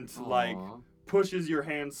moment, like, pushes your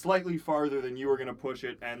hand slightly farther than you were gonna push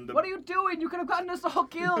it, and the What are you doing? You could have gotten us all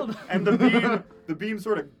killed. and the beam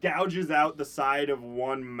sort of gouges out the side of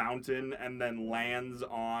one mountain and then lands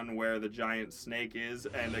on where the giant snake is,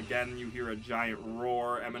 and again you hear a giant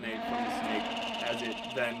roar emanate from the snake as it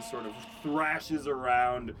then sort of thrashes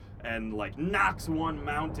around and like knocks one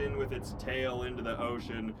mountain with its tail into the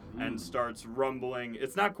ocean and starts rumbling.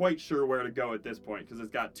 It's not quite sure where to go at this point because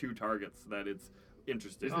it's got two targets that it's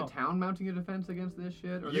interested Is in. the town mounting a defense against this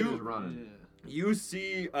shit, or are they You- just running? You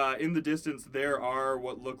see in the distance there are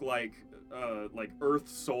what look like earth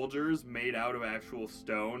soldiers made out of actual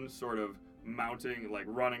stone, sort of mounting, like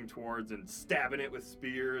running towards and stabbing it with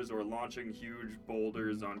spears or launching huge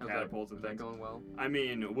boulders on catapults and Is that things. going well? I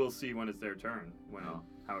mean, we'll see when it's their turn,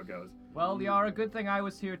 how it goes. Well, Liara, good thing I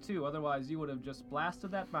was here too. Otherwise, you would have just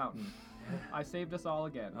blasted that mountain. I saved us all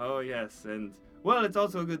again. Oh yes, and well, it's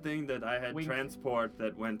also a good thing that I had Wink. transport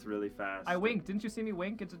that went really fast. I winked. Didn't you see me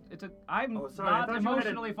wink? I'm Oh, sorry, I not thought you had a-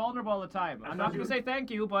 emotionally vulnerable all the time. I'm not going to say thank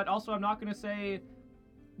you, but also I'm not going to say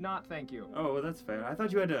not thank you. Oh, well, that's fair. I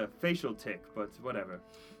thought you had a facial tick, but whatever.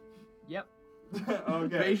 Yep.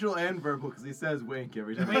 Okay. Facial and verbal, because he says wink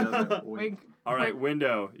every time he does it. Wink. All right,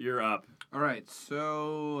 Window, you're up. All right,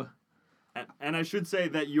 so And I should say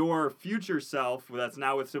that your future self, that's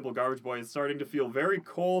now with Simple Garbage Boy, is starting to feel very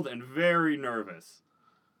cold and very nervous.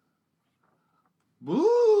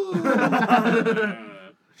 boo,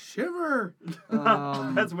 shiver.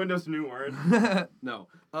 That's Window's new word. No.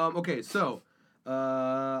 Okay, so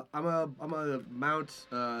I'm a mount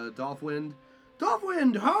Dolphwind.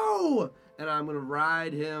 Dolphwind, ho! And I'm gonna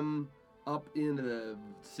ride him up into the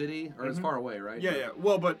city, or as far away, right? Yeah.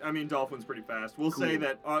 Well, but I mean, Dolphin's pretty fast. We'll say Cool.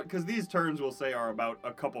 that because these turns we'll say are about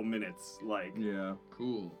a couple minutes. Like, Yeah.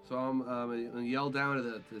 Cool. So I'm gonna yell down to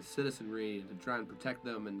the citizenry to try and protect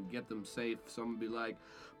them and get them safe. So I'm gonna be like,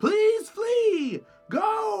 please flee!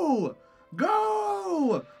 Go!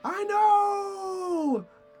 Go! I know!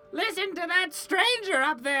 Listen to that stranger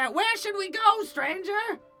up there. Where should we go, stranger?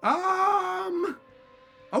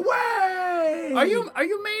 Away! Are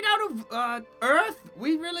you made out of earth?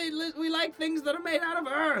 We like things that are made out of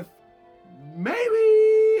earth.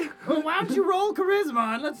 Maybe! Well, why don't you roll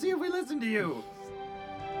charisma and let's see if we listen to you.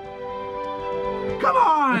 Come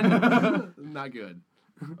on! Not good.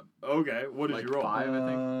 okay, what did Like you roll? 5, I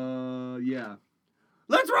think. Yeah.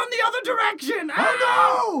 Let's run the other direction.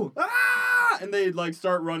 Oh no! Ah! And they like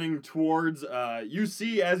start running towards. You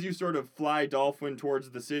see as you sort of fly Dolphin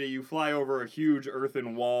towards the city. You fly over a huge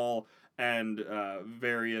earthen wall and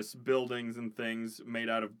various buildings and things made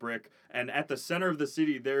out of brick. And at the center of the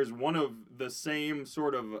city, there's one of the same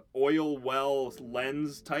sort of oil well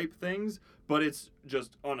lens type things, but it's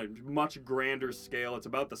just on a much grander scale. It's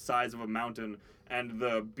about the size of a mountain, and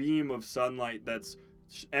the beam of sunlight that's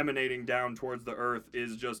emanating down towards the earth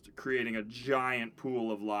is just creating a giant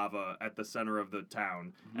pool of lava at the center of the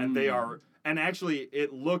town. And they are, and actually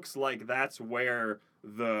it looks like that's where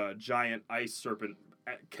the giant ice serpent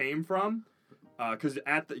came from, because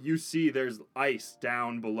you see there's ice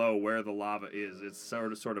down below where the lava is. It's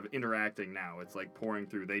sort of interacting now. It's like pouring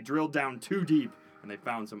through. They drilled down too deep and they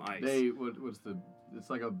found some ice. It's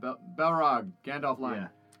like a Balrog, Gandalf line.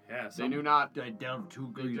 Yeah, They knew not. I delved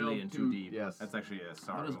too They greedily delved and too- too deep. yes. That's actually a How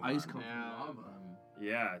sorrow. does ice come Yeah. from lava?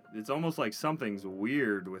 Yeah, it's almost like something's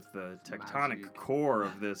weird with the tectonic Magic. core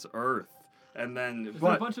of this earth. And then, Is there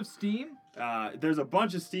a but bunch of steam? there's a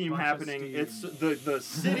bunch of steam Bunch of happening. steam. It's the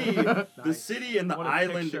city, the Nice. city and the What a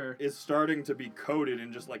island picture. is starting to be coated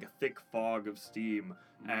in just like a thick fog of steam.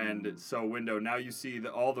 And so, Window, now you see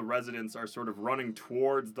that all the residents are sort of running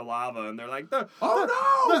towards the lava, and they're like, the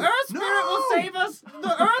Earth Spirit will save us.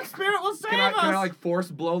 The Earth Spirit will save Can us. I like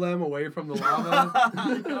force blow them away from the lava?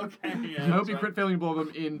 okay, yeah. I hope you try- crit failing to blow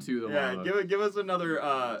them into the Yeah, lava. give us another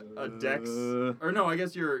a dex, or no, I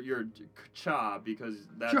guess your cha, because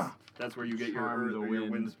that's where you get your Charm earth, the or your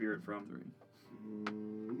wind. wind spirit from.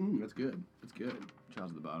 That's good. That's good.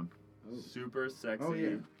 Child's at the bottom. Super sexy Oh,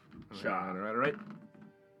 yeah. cha. All right.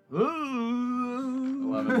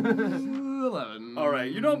 11. All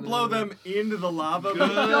right, you don't blow them into the lava.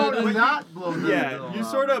 No, do not blow them into Yeah, the you lava.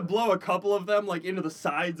 sort of blow a couple of them like into the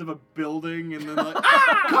sides of a building, and then like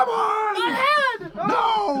Come on! My head!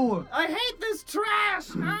 No! I hate this trash!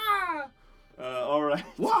 Ah! all right,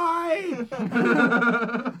 Why?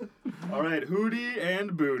 all right, Hootie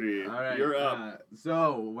and Booty, All right, you're up.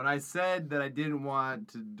 So when I said that I didn't want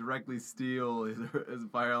to directly steal his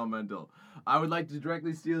fire elemental, I would like to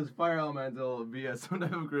directly steal his fire elemental via some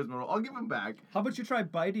type of charisma roll. I'll give him back. How about you try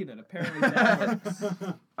biting it? Apparently that works.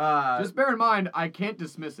 Just bear in mind, I can't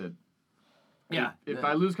dismiss it. Yeah. If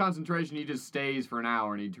I lose concentration, he just stays for an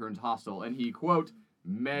hour and he turns hostile, and he, quote,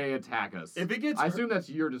 may attack us. If it gets I assume that's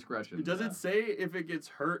your discretion. Does it say if it gets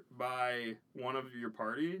hurt by one of your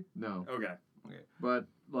party? No. Okay. But,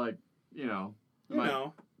 like, you know. You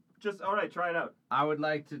know. Just, all right, try it out. I would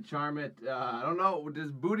like to charm it. I don't know.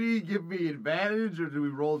 Does Booty give me advantage, or do we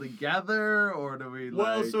roll together, or do we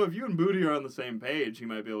like? Well, so if you and Booty are on the same page, he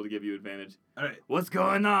might be able to give you advantage. All right. What's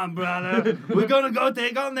going on, brother? We're gonna go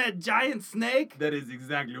take on that giant snake. That is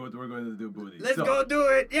exactly what we're going to do, Booty. Let's So, go do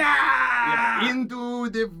it. Yeah. into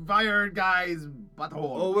the fire guy's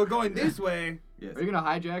butthole. Oh, we're going this way. Yes. Are you going to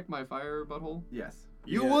hijack my fire butthole? Yes.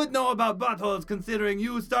 You Yeah. would know about buttholes considering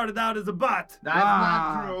you started out as a butt. That's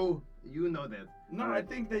not true. You know that. No, Alright. I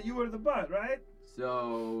think that you were the butt, right?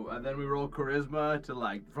 So, and then we roll charisma to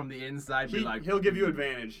like from the inside. Be like, He'll give you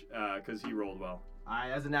advantage because he rolled well.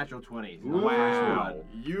 As a natural 20. Wow.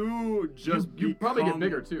 You just You probably get become-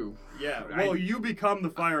 bigger, too. Yeah. Right. Well, you become the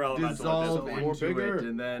fire elemental Dissolve at this point. More into bigger. it,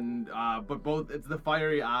 and then, but both it's the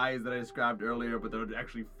fiery eyes that I described earlier, but they'll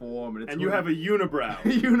actually form, and it's And you have a unibrow.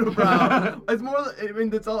 unibrow. It's more. I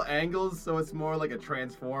mean, it's all angles, so it's more like a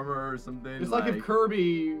transformer or something. It's like if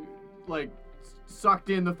Kirby, like, sucked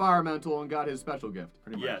in the fire elemental and got his special gift.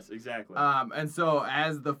 pretty much. Yes, exactly. And so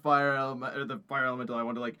as the fire elemental, I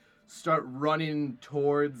want to like start running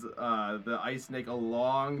towards the ice snake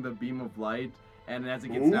along the beam of light, and as it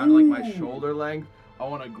gets down to like my Ooh. shoulder length, I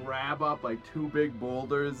want to grab up like 2 big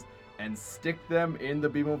boulders and stick them in the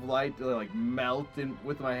beam of light to like melt in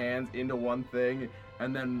with my hands into one thing,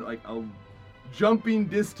 and then like I'll jumping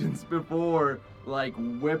distance before, like,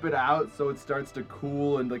 whip it out so it starts to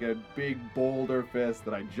cool and like a big boulder fist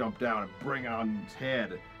that I jump down and bring on its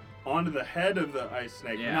head. Onto the head of the ice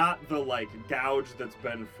snake, Yeah. not the, like, gouge that's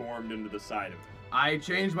been formed into the side of it. I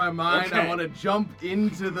changed my mind. Okay. I want to jump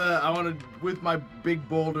into with my big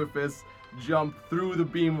boulder fist, jump through the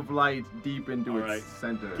beam of light deep into All its right.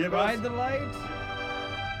 center. Give us... Ride the light.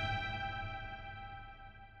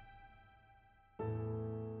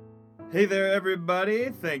 Hey there, everybody.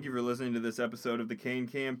 Thank you for listening to this episode of the Kain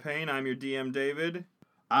Campaign. I'm your DM, David.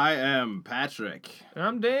 I am Patrick.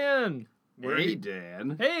 I'm Dan. Hey,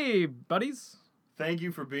 Dan. Hey, buddies. Thank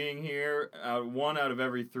you for being here. One out of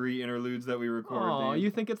every 3 interludes that we record. Oh, Dave.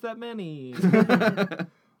 you think it's that many?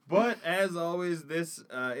 But as always, this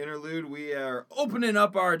interlude, we are opening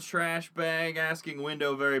up our trash bag, asking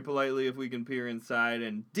Window very politely if we can peer inside,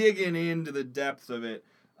 and digging into the depths of it.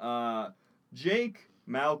 Jake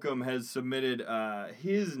Malcolm has submitted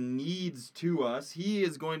his needs to us. He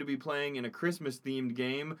is going to be playing in a Christmas-themed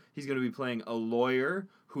game. He's going to be playing a lawyer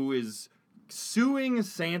who is suing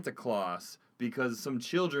Santa Claus because some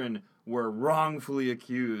children were wrongfully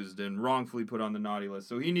accused and wrongfully put on the naughty list.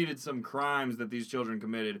 So he needed some crimes that these children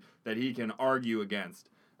committed that he can argue against.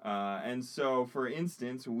 And so, for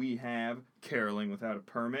instance, we have caroling without a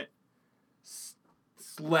permit,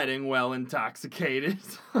 sledding while intoxicated.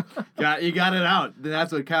 You got it out.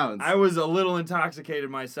 That's what counts. I was a little intoxicated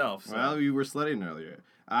myself. So. Well, you were sledding earlier.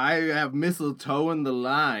 I have mistletoe in the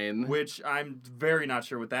line. Which I'm very not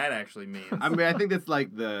sure what that actually means. I mean, I think that's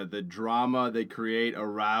like the drama they create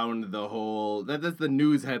around the whole. That's the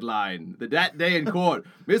news headline. That day in court,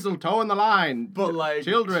 mistletoe in the line. But like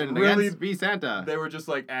Children really, against be Santa. They were just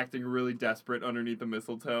like acting really desperate underneath the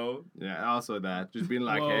mistletoe. Yeah, also that. Just being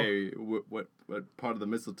like, Whoa. hey, what part of the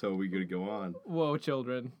mistletoe are we gonna go on? Whoa,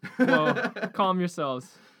 children. Whoa, calm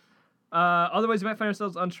yourselves. Otherwise, you might find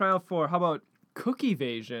yourselves on trial for, how about cookie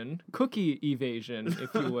evasion,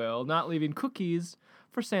 if you will, not leaving cookies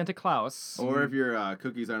for Santa Claus. Or if your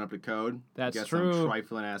cookies aren't up to code, That's you got true. some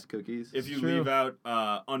trifling ass cookies. If you True. leave out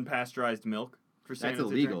unpasteurized milk for Santa That's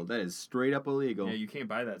to illegal. drink. That is straight up illegal. Yeah, you can't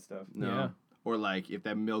buy that stuff. No. Yeah. Or like if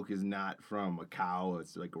that milk is not from a cow,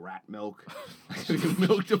 it's like rat milk. You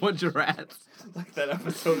milked a bunch of rats. Like that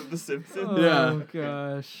episode of The Simpsons. Oh, Yeah.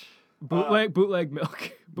 gosh. Bootleg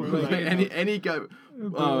milk. Bootleg. Like any kind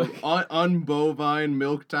unbovine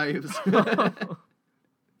milk types.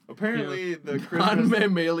 Apparently, the Christmas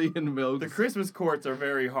Non-mammalian milk. the Christmas courts are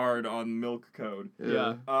very hard on milk code.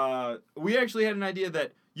 Yeah. We actually had an idea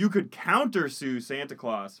that you could countersue Santa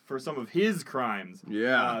Claus for some of his crimes.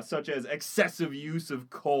 Yeah. Such as excessive use of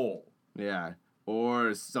coal. Yeah.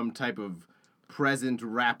 Or some type of present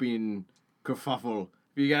wrapping kerfuffle.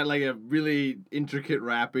 If you got like a really intricate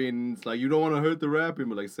wrapping, it's like you don't want to hurt the wrapping,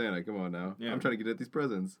 but like Santa, come on now. Yeah. I'm trying to get at these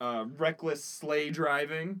presents. Reckless sleigh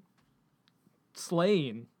driving.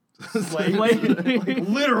 Slaying. Slaying. Like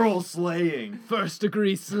literal slaying. First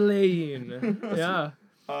degree slaying. Yeah.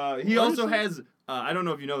 He also has, I don't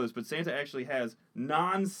know if you know this, but Santa actually has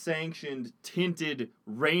non-sanctioned tinted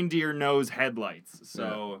reindeer nose headlights.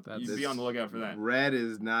 So Yeah, you'd be on the lookout for that. Red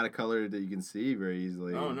is not a color that you can see very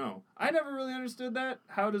easily. Oh, no. I never really understood that.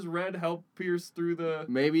 How does red help pierce through the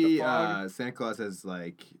Maybe the fog? Santa Claus has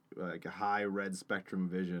like a high red spectrum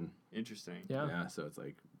vision. Interesting. Yeah. So it's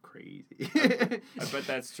like crazy. I bet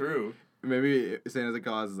that's true. Maybe Santa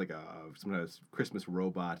Claus is like some kind of Christmas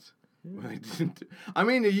robot. I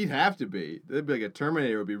mean, he'd have to be. That'd be like a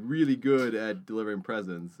Terminator would be really good at delivering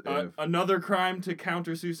presents. If, Another crime to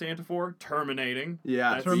countersue Santa for, terminating.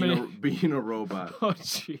 yeah, that's- being a robot. Oh,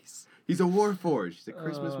 jeez. He's a warforged. He's a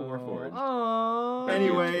Christmas warforged. Oh.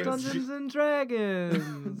 Anyway, Dungeons and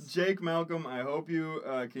Dragons. Jake Malcolm, I hope you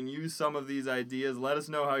can use some of these ideas. Let us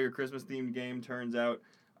know how your Christmas-themed game turns out.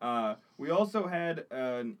 We also had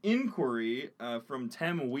an inquiry from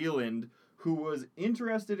Tem Wieland, who was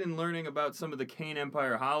interested in learning about some of the Kain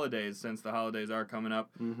Empire holidays, since the holidays are coming up.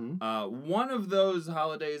 Mm-hmm. One of those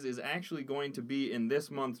holidays is actually going to be in this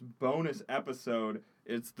month's bonus episode.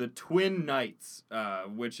 It's the Twin Nights,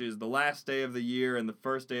 which is the last day of the year and the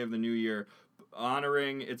first day of the new year.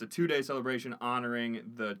 It's a 2-day celebration honoring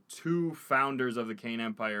the 2 founders of the Kain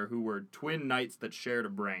Empire who were twin knights that shared a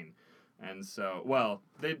brain. And so, well,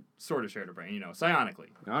 they sort of shared a brain, psionically.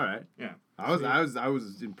 All right. Yeah. I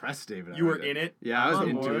was impressed, David. You were in it? Yeah, I was I'm on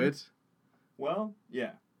into board. it. Well,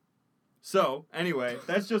 yeah. So, anyway,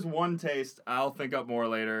 that's just one taste. I'll think up more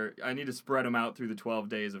later. I need to spread them out through the 12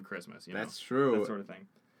 days of Christmas, That's true. that sort of thing.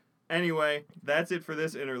 Anyway, that's it for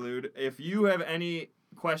this interlude. If you have any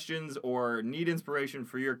questions or need inspiration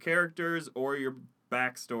for your characters or your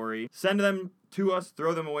backstory, send them to us,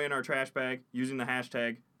 throw them away in our trash bag using the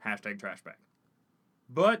hashtag #trashbag.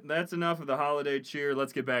 But that's enough of the holiday cheer.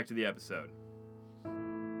 Let's get back to the episode.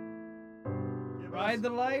 Ride the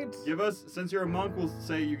light. Give us, since you're a monk, we'll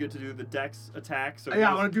say you get to do the dex attacks. So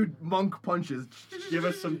Yeah, I want to do monk punches. give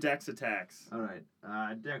us some dex attacks. All right.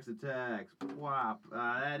 Dex attacks. Whop.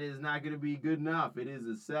 That is not going to be good enough. It is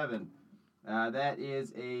a 7. That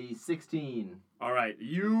is a 16. All right,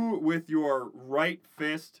 you with your right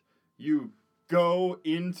fist, you go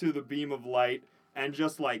into the beam of light and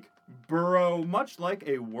just like burrow, much like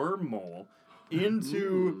a wormhole,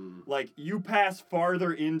 into like you pass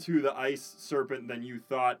farther into the ice serpent than you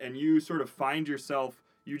thought, and you sort of find yourself.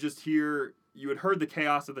 You just hear. You had heard the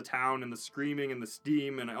chaos of the town and the screaming and the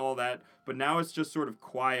steam and all that, but now it's just sort of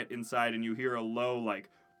quiet inside, and you hear a low like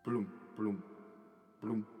bloom, bloom,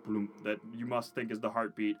 bloom, bloom that you must think is the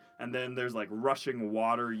heartbeat, and then there's like rushing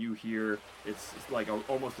water you hear. It's like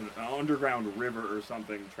almost an underground river or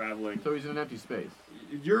something traveling. So he's in an empty space.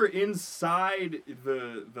 You're inside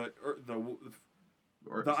the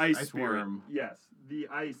ice spirit. worm. Yes, the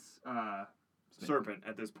ice serpent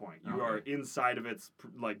at this point. You are inside of its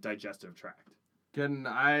like digestive tract. Can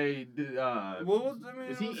I? Well, I mean,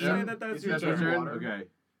 Is he let's say in- that's is your he turn. in water? Okay.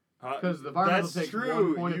 Because the fireman That's takes true.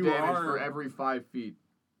 1 point of You damage are- for every 5 feet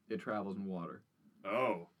it travels in water.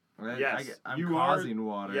 Oh. I Yes, get- I'm you causing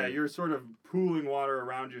water. Yeah, you're sort of pooling water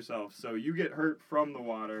around yourself, so you get hurt from the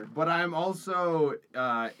water. But I'm also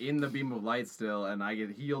in the beam of light still, and I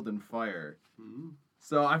get healed in fire.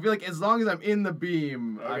 So I feel like as long as I'm in the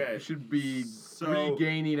beam, Okay. I should be So-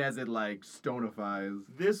 regaining as it like stonifies.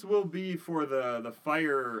 This will be for the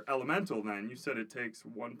fire elemental then. You said it takes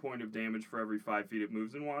 1 point of damage for every 5 feet it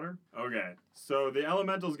moves in water? Okay. So the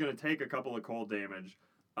elemental's going to take a couple of cold damage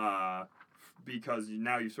because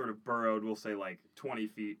now you've sort of burrowed, we'll say like 20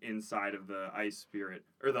 feet inside of the ice spirit,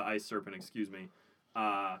 or the ice serpent, excuse me.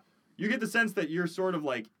 You get the sense that you're sort of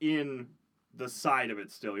like in the side of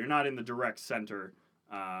it still. You're not in the direct center.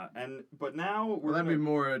 But now Well, that'd be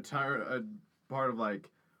more a part of like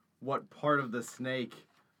what part of the snake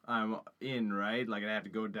I'm in, right? Like I have to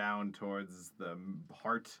go down towards the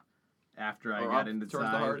heart after I Or got up into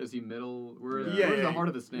towards the heart. Is he middle? Where's Yeah, the heart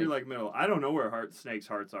of the snake? You're like middle. I don't know where snakes'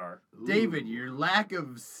 hearts are. David, your lack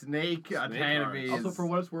of snake anatomy is... Also, for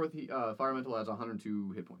what it's worth, he Firemental has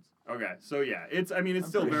 102 hit points. Okay, so yeah, it's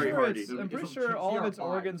still pretty very sure hardy. I'm pretty It's a sure all of its CR5.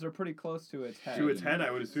 organs are pretty close to its head. To its head,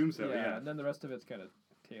 I would assume so. Yeah. And then the rest of it's kind of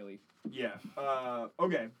taily. Yeah.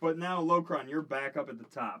 Okay, but now Locron, you're back up at the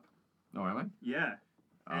top. Oh, am I? Yeah.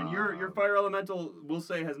 And your fire elemental, we'll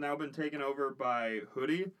say, has now been taken over by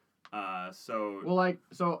Hoodie.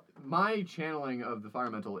 So my channeling of the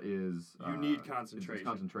Firemental is You need is concentration.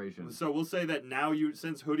 concentration. So we'll say that now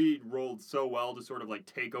since Hoodie rolled so well to sort of like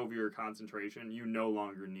take over your concentration, you no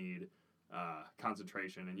longer need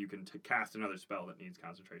concentration, and you can cast another spell that needs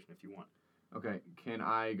concentration if you want. Okay, can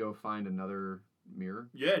I go find another mirror?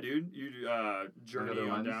 Yeah, dude. You journey Another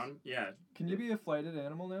on lens? down. Yeah. Can you be a flighted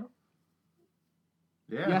animal now?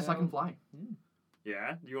 Yeah. Yes, I can fly.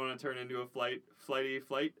 Yeah. You want to turn into a flight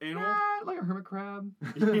animal? Like a hermit crab.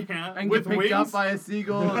 Yeah. And with get picked wings. up by a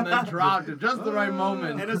seagull and then dropped at just the right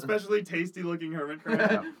moment. And especially tasty looking hermit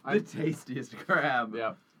crab. Yeah, the tastiest crab.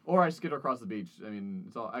 yeah. Or I skitter across the beach. I mean,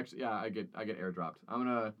 it's all actually. Yeah, I get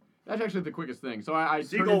airdropped. That's actually the quickest thing. So I turn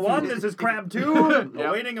Seagull into- 1, this is crab 2. Yep.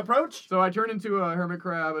 Awaiting approach. So I turn into a hermit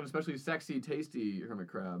crab, and especially sexy, tasty hermit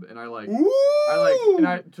crab, and Ooh.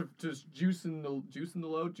 to juice in the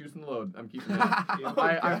load. I'm keeping it.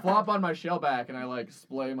 I flop on my shell back, and I like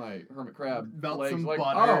splay my hermit crab Melt legs. some like,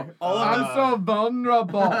 butter. Oh, All of I'm the- so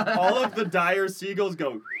vulnerable. All of the dire seagulls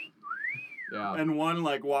go, Yeah, and one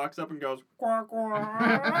like walks up and goes, quack,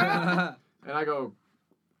 quack. and I go.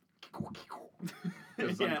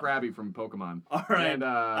 Because Yeah. I'm Krabby from Pokemon. All right. And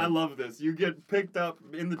I love this. You get picked up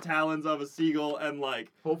in the talons of a seagull and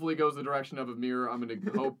like, hopefully goes the direction of a mirror. I'm gonna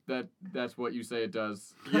hope that that's what you say it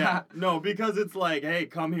does. yeah, no, because it's like, hey,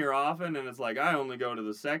 come here often, and it's like, I only go to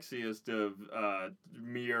the sexiest of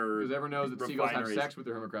mere. Because everyone knows that seagulls have refineries. sex with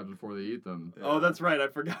their hermit crabs before they eat them. Oh, that's right. I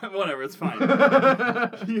forgot. Whatever, it's fine.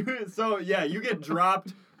 So yeah, you get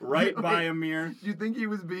dropped right by a mirror. Do you think he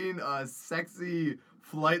was being a sexy,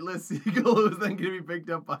 flightless seagull who was then going to be picked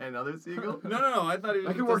up by another seagull? No. I thought he was.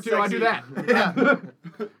 That just could a work too. I do that.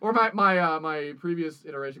 Yeah. Or my previous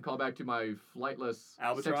iteration call back to my flightless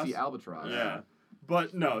Albatross? sexy albatross. Yeah.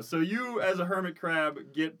 But no, so you as a hermit crab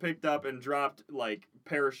get picked up and dropped like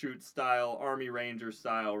parachute style, army ranger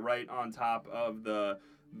style, right on top of the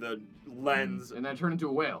lens. And then I turn into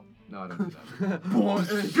a whale. No, I don't do that.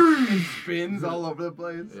 It spins all over the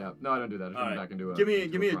place. Yeah, no, I don't do that. I All turn right. back into a. Give me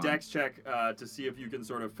into a prime. dex check to see if you can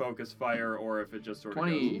sort of focus fire or if it just sort of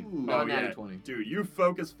 20. goes. Ooh. Oh Natty yeah, 20. dude, you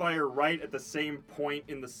focus fire right at the same point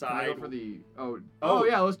in the Can I side. go for the? Oh. Oh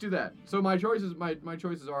yeah, let's do that. So my choices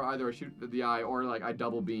are either I shoot the eye or like I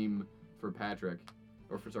double beam for Patrick,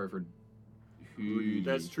 or for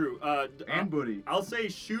That's true. And Booty. I'll say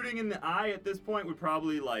shooting in the eye at this point would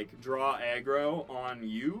probably like draw aggro on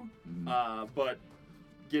you, but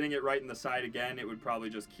getting it right in the side again, it would probably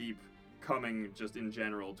just keep coming just in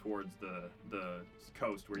general towards the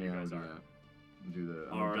coast where you guys do are. that. Do the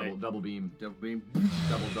All right. double beam, Double beam.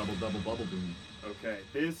 double bubble beam. Okay,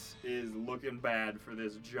 this is looking bad for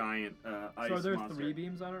this giant ice So are there monster. 3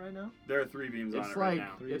 beams on it right now? There are 3 beams on It's it right like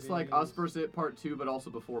now. it's Three like Us beams. vs. It Part 2, but also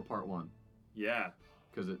before Part 1, Yeah,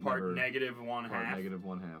 because it part never, negative one part half. negative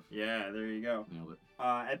 1/2. Yeah, there you go. Nailed it.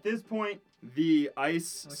 At this point, the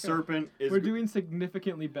ice Okay. serpent is. We're doing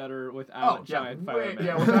significantly better without Oh, yeah, giant way- firemen.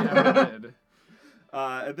 yeah, than we ever did.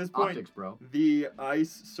 At this point, Optics, bro. the ice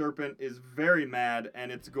serpent is very mad, and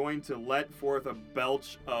it's going to let forth a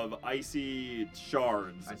belch of icy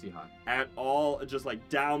shards I see hot. at all, just like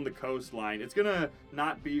down the coastline. It's gonna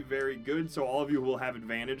not be very good, so all of you will have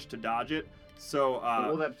advantage to dodge it. So, But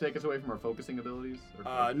will that take us away from our focusing abilities?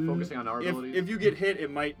 Or focusing on our if abilities? you get hit, it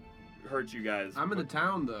might hurt you guys. I'm in the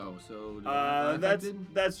town though, so. am I affected?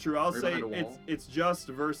 That's true. I'll Or say behind a wall? it's just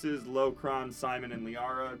versus Locron, Simon, and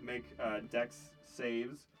Liara. Make dex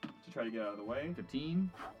saves to try to get out of the way.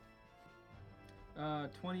 15.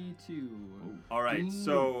 22. All right,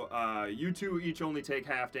 so you two each only take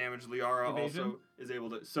half damage. Liara Evasion? also is able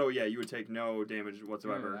to. So yeah, you would take no damage Good,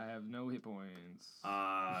 whatsoever. I have no hit points.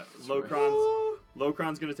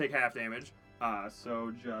 Locron's gonna take half damage.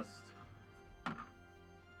 So just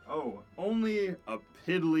only a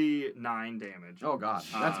piddly 9 damage. Oh god,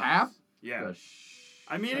 that's Uh, half. Yeah. The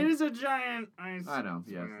I mean, it is a giant ice. I know.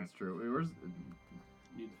 Yes, that's true. Where's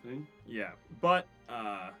Neat thing. Yeah, but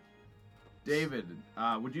David,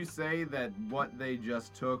 would you say that what they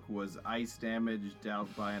just took was ice damage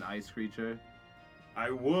dealt by an ice creature? I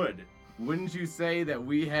would. Wouldn't you say that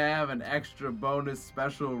we have an extra bonus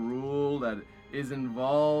special rule that is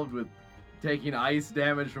involved with taking ice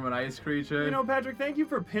damage from an ice creature? You know, Patrick, thank you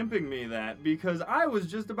for pimping me that, because I was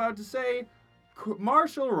just about to say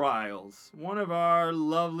Marshall Riles, one of our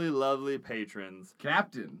lovely, lovely patrons.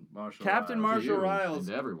 Captain Marshall. Captain Riles. Marshall you Riles.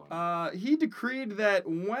 and everyone? He decreed that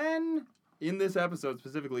in this episode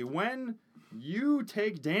specifically, when you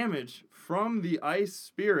take damage from the ice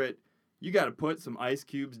spirit, you gotta put some ice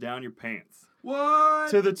cubes down your pants. What?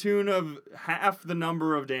 To the tune of half the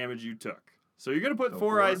number of damage you took. So you're gonna put So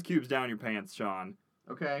 4 4? ice cubes down your pants, Sean.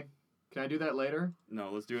 Okay. Can I do that later?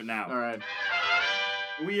 No, let's do it now. All right.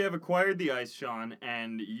 We have acquired the ice, Sean,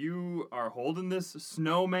 and you are holding this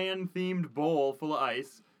snowman-themed bowl full of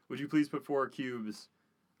ice. Would you please put 4 cubes?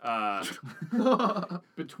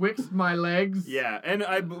 Betwixt my legs. Yeah, and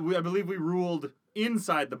I believe we ruled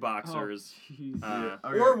inside the boxers, Jeez.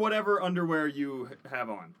 Okay. or whatever underwear you have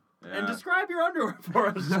on. And Yeah. describe your underwear for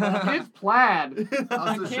us, Sean. It's plaid. I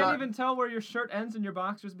Also, can't Sean, even tell where your shirt ends and your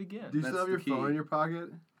boxers begin. Do you still That's have your the key. phone in your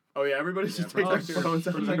pocket? Oh yeah, everybody should take Oh, their phones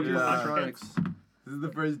out of Protect their your Yeah. electronics. This is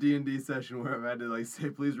the first D&D session where I've had to like say,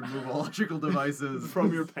 please remove all electrical devices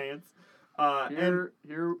from your pants. And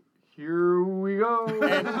Here we go.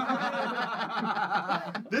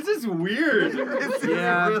 this is weird.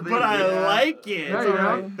 Yeah, really but I weird. like it. There you All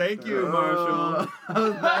right, go. Thank you, Marshall.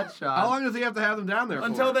 How's that shot? How long does he have to have them down there for?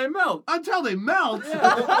 Until they melt. Until they melt.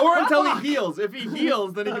 or until he heals. If he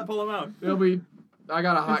heals, then he can pull them out. It'll be. I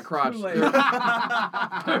got a hot crotch. late.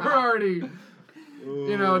 They're already,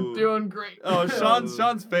 doing great. Oh,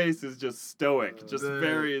 Sean's face is just stoic, just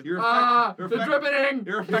very. You're They're dripping.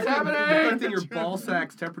 You're It's affecting happening. your ball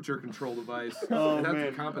sack's temperature control device. Oh, It has man.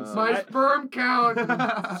 to compensate. My sperm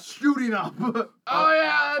count. shooting up. Oh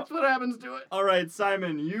yeah, that's what happens to it. All right,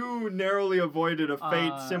 Simon, you narrowly avoided a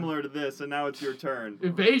fate Uh, similar to this, and now it's your turn.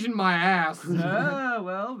 Evasion my ass.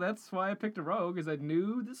 Well, that's why I picked a rogue, because I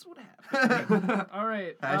knew this would happen. All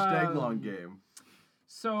right. Hashtag long game.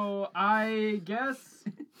 So I guess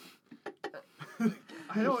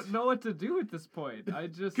I don't know what to do at this point. I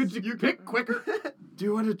just Could you pick quicker? Do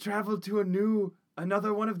you want to travel to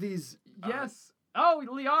another one of these? yes. Oh,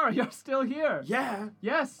 Liara, you're still here. Yeah,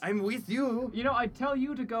 Yes. I'm with you. You know, I'd tell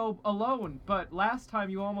you to go alone, but last time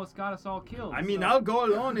you almost got us all killed. I mean, so- I'll go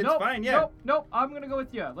alone. It's Nope, fine. Yeah. Nope. I'm gonna go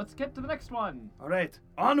with you. Let's get to the next one. All right,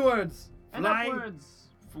 onwards. And Fly. upwards.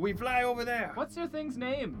 we fly over there. What's your thing's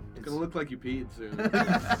name? It's gonna look like you peed soon.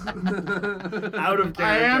 Out of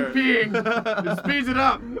I am character. peeing. It speeds it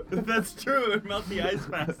up. That's true. It melts the ice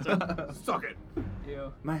faster. Suck it.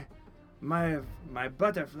 You. My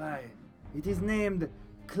butterfly. It is named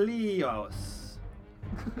Cleos.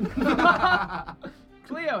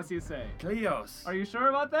 Cleos, you say? Cleos. Are you sure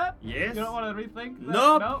about that? Yes. You don't want to rethink that?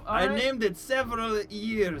 Nope. No? I Alright. named it several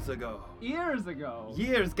years ago. Years ago.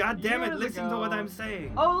 Years. God damn it! Years Listen to what ago. I'm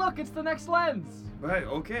saying. Oh, look, it's the next lens. Right.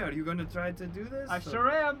 Okay. Are you gonna try to do this? I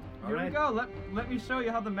sure am. Here we Alright. go. Let me show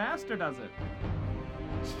you how the master does it.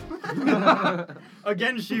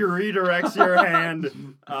 Again, she redirects your hand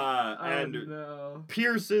and no.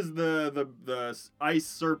 pierces the ice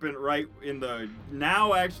serpent right in the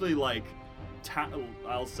now actually like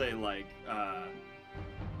I'll say like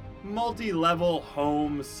multi-level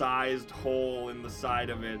home-sized hole in the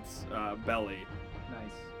side of its belly.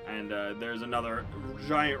 Nice. And there's another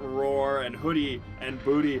giant roar, and Hoodie and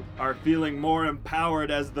Booty are feeling more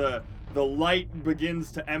empowered as the light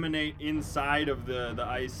begins to emanate inside of the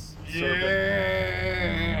ice serpent.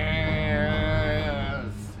 Yes.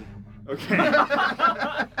 Okay.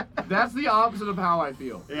 That's the opposite of how I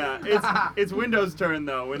feel. Yeah, it's Window's turn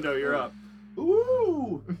though. Window, you're up.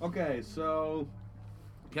 Ooh. Okay, so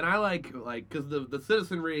can I like because the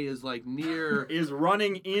citizenry is like near. Is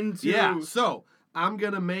running into Yeah. So I'm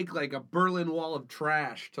gonna make like a Berlin Wall of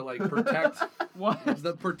trash to like protect What?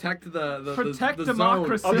 protect the Protect the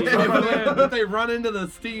democracy. Zone. Okay. If they run into the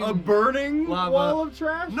steam. a burning Lava. wall of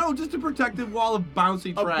trash. No, just a protective wall of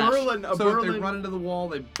bouncy A trash. Berlin- a so if they Berlin- run into the wall,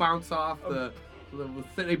 they bounce off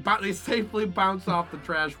they safely bounce off the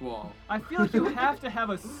trash wall. I feel like you have to have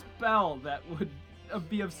a spell that would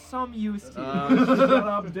be of some use to you. Shut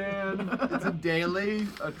up, Dan. It's a daily,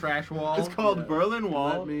 a trash wall. It's called Berlin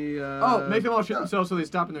Wall. Let me. Oh, make them all shit themselves so they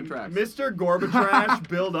stop in their tracks. Mr. Gorbatrash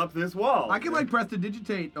build up this wall. I can like press to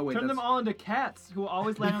digitate. Oh wait, Turn that's... them all into cats who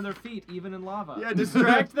always land on their feet, even in lava. Yeah,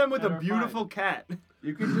 distract them with a And are beautiful cat.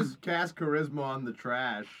 You can just cast charisma on the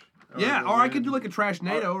trash. Yeah, the or I could wind. do like a trash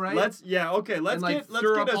NATO, right? Let's and like let's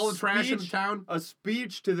stir get up a all the trash in the speech- town. a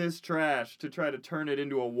speech to this trash to try to turn it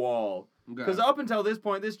into a wall. Okay. Because up until this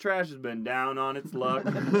point, this trash has been down on its luck,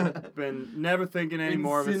 been never thinking any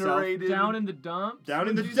more of itself. Incinerated. Down in the dumps. Down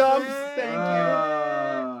in the What'd you dumps. say? Thank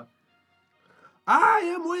I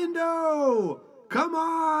am Window. Come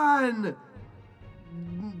on.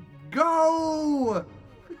 Go.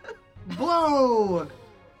 Blow.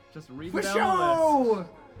 Just read For down the list. show. you.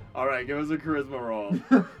 All right, give us a charisma roll.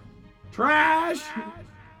 Trash.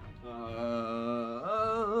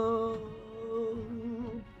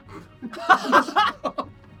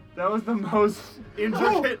 That was the most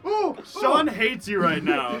intricate. Sean hates you right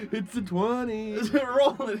now. It's a 20.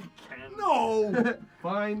 Roll it again. No.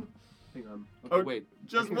 Fine. Hang on. Okay, Oh, wait.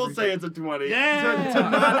 Just we'll say it's a 20. Yeah. To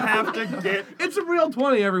not have to get. It's a real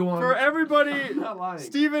 20, everyone. For everybody, not lying.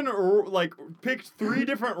 Steven picked 3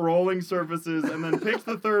 different rolling surfaces and then picked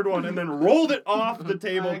the third one and then rolled it off the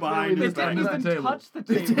table behind It his didn't back. even table. touch the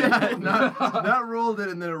table. Yeah, not rolled it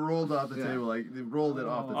and then it rolled off the Yeah. table. Like they rolled it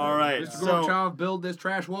off the table. All right, Mr. so Gorbachev, build this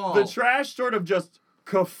trash wall. the trash sort of just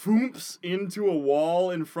kafoomps into a wall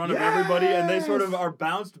in front of everybody, and they sort of are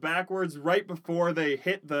bounced backwards right before they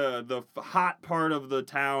hit the hot part of the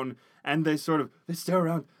town, and they stare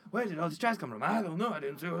around. Where did all this trash come from? I don't know. I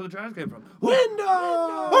didn't see where the trash came from. Window.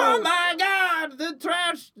 Oh my God! The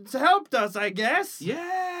trash helped us, I guess. From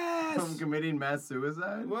Yes. committing mass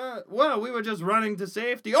suicide. Well, we were just running to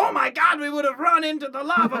safety. Oh my God! We would have run into the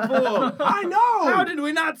lava pool. I know. How did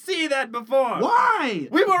we not see that before? Why?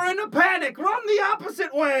 We were in a panic. Run the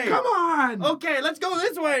opposite way. Come on. Okay, let's go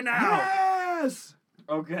this way now. Yes.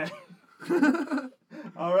 Okay.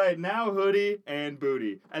 All right, now Hoodie and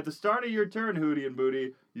Booty. At the start of your turn, Hoodie and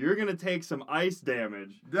Booty, you're gonna take some ice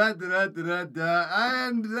damage. Da da da da da da.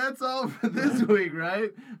 And that's all for this week,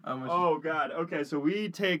 right? Oh God. Okay, so we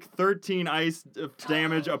take 13 ice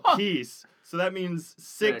damage apiece. So that means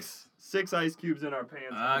six ice cubes in our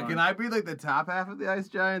pants. Can I be like the top half of the ice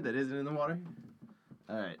giant that isn't in the water?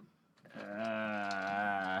 All right.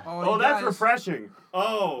 Oh, that's refreshing.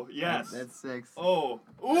 Oh, yes. That's 6. Oh.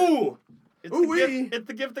 Ooh. It's the, Ooh-wee. gift, it's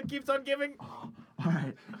the gift that keeps on giving. All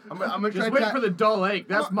right. I'm gonna try. Just wait for the dull ache.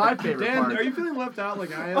 That's my favorite Dan, part. are you feeling left out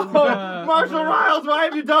like I am? Oh, Marshall Riles, why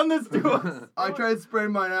have you done this to us? I tried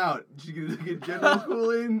spraying mine out. Did you get general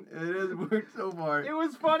cooling? It has worked so far. It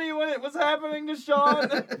was funny when it was happening to Sean.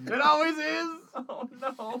 It always is. Oh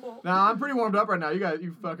no. Nah, I'm pretty warmed up right now.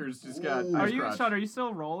 You fuckers just got. Ooh. Are ice you, crotch. Sean, are you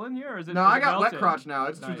still rolling here? Or is it, No, is I it got wet melted? crotch now.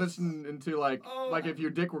 It's Nice. transitioned into like Oh. if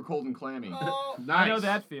your dick were cold and clammy. Oh, Nice. I know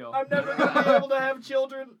that feel. I'm never gonna be able to have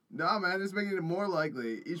children. No, man, just making it more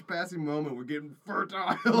likely. Each passing moment, we're getting fertile.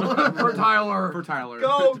 Fertiler.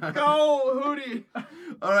 Go, Hootie.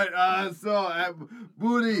 All right,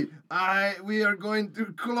 Booty, we are going to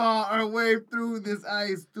claw our way through this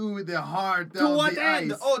ice to the heart To of what the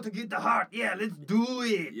end? ice. Oh, to get the heart. Yeah, let's do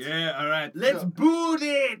it. Yeah, all right. Let's boot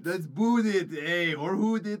it. Let's boot it, hey, or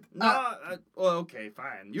hoot it. No, well, okay,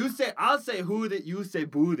 fine. I'll say hoot it, you say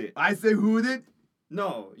boot it. I say hoot it.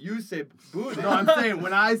 No, you say boot it. No, I'm saying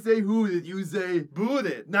when I say hoot it, you say boot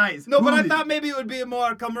it. nice. No, but I hoot it. thought maybe it would be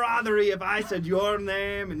more camaraderie if I said your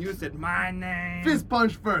name and you said my name. Fist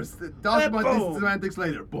punch first. Talk about boom. this semantics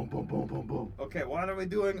later. Boom, boom, boom, boom, boom. Okay, what are we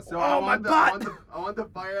doing? So oh, my butt! I want the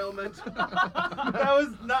fire element. That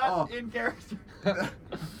was not Oh. in character.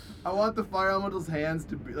 I want the fire elemental's hands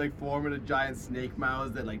to be like form in a giant snake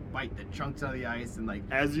mouths that like bite the chunks out of the ice and like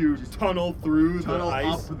As you tunnel through tunnel the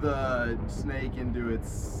ice. up the snake into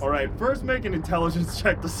its. All right, first make an intelligence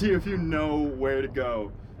check to see if you know where to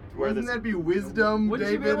go. Where Wouldn't this? that be wisdom, Wouldn't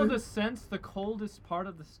David? you be able to sense the coldest part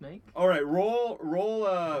of the snake? All right, roll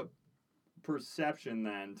perception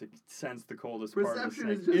then to sense the coldest part of the Perception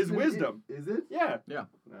snake. is just Is wisdom. Is it? Yeah. No.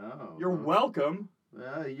 You're welcome.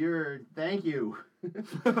 Thank you.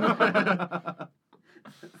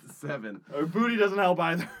 7. Booty doesn't help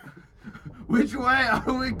either. Which way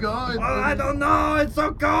are we going? Oh, I don't know. It's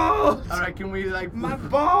so cold. All right, can we like My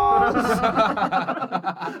balls.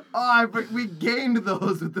 we gained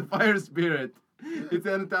those with the fire spirit. It's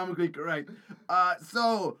anatomically correct.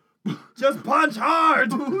 So Just punch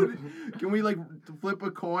hard. can we like flip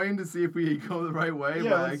a coin to see if we go the right way Yeah,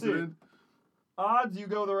 by let's see. accident? Odds you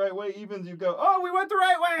go the right way, evens you go. Oh, we went the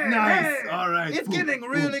right way. Nice. Hey, All right. It's Boom, getting boom,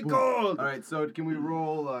 really boom. cold. All right. So can we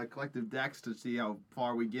roll collective dex to see how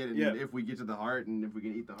far we get and Yeah. if we get to the heart and if we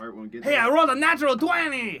can eat the heart when we get Hey, there? I rolled a natural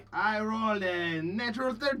 20. I rolled a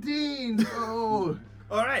natural 13. Oh.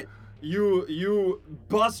 All right. You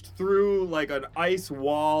bust through like an ice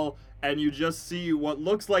wall and you just see what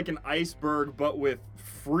looks like an iceberg but with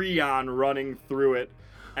Freon running through it.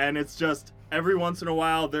 And it's just every once in a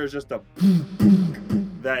while there's just a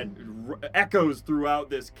that echoes throughout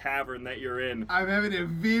this cavern that you're in. I'm having a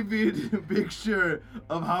vivid picture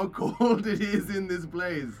of how cold it is in this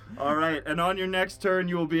place. All right, and on your next turn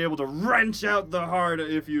you will be able to wrench out the heart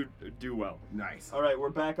if you do well. Nice. All right, we're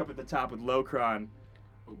back up at the top with Locron.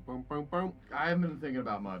 Boom, boom, boom, boom. I haven't been thinking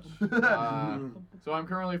about much. So I'm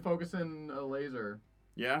currently focusing a laser.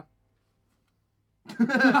 Yeah?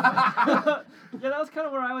 Yeah, that was kind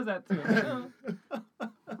of where I was at too.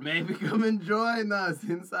 Maybe come and join us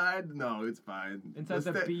inside. No, it's fine. Inside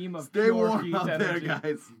the beam of stay pure warm heat out energy. there,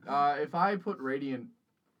 guys. If I put radiant,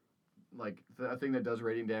 like a thing that does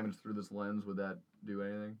radiant damage through this lens, would that do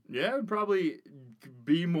anything? Yeah, it would probably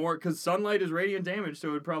be more, because sunlight is radiant damage, so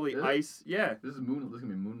it would probably Is it? ice. Yeah. This is moon. This is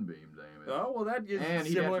gonna be moonbeam damage. Oh, well, that is and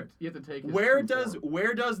similar. you have to take. his Where true does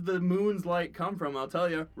form. the moon's light come from? I'll tell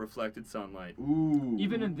you. Reflected sunlight. Ooh.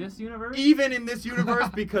 Even in this universe? Even in this universe,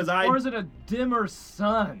 because Or is it a dimmer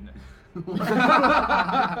sun?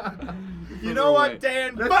 You know what,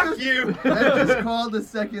 Dan? That's Fuck just- you! That's just called the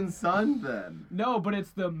second sun, then. No, but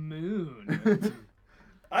it's the moon.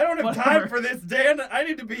 I don't have Whatever. time for this, Dan. I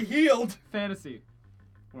need to be healed. Fantasy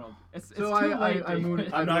world. It's So too I late. moon-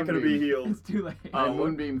 David. I'm not going to be healed. It's too late. I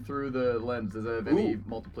moonbeam through the lens. Does it have any Ooh.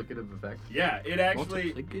 multiplicative effect? Yeah, it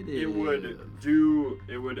actually it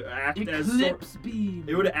would act as Eclipse beam.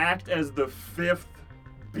 it would act as the fifth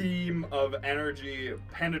beam of energy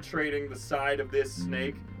penetrating the side of this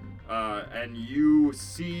snake. And you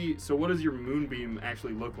see. So, what does your moonbeam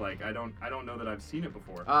actually look like? I don't know that I've seen it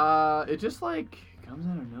before. It just like comes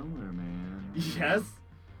out of nowhere, man. Yes.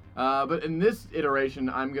 But in this iteration,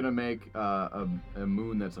 I'm gonna make a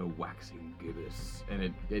moon that's a waxing gibbous,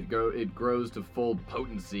 and it grows to full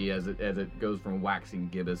potency as it goes from waxing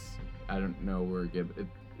gibbous. I don't know where it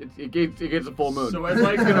gets a full moon. So as It's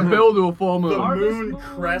like gonna build to a full the moon. Harvest moon moon.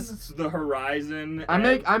 crests the horizon. I'm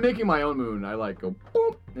and- making my own moon. I like go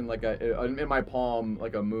boop, and like in my palm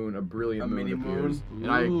like a moon, a brilliant A moon mini appears, moon?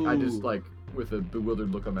 and I just Ooh. like with a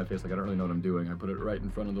bewildered look on my face, like I don't really know what I'm doing. I put it right in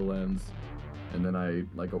front of the lens, and then I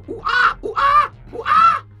like go ooh ah ooh ah ooh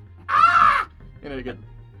ah ah, and it gets.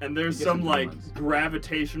 And there's It gets some into like the lens.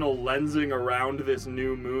 gravitational lensing around this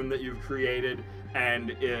new moon that you've created, and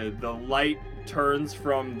the light turns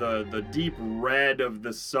from the deep red of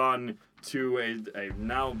the sun to a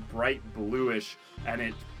now bright bluish, and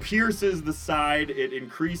it pierces the side. It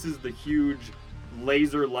increases the huge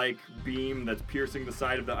laser-like beam that's piercing the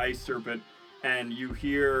side of the ice serpent, and you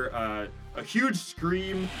hear a huge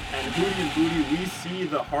scream, and Hootie and Booty, we see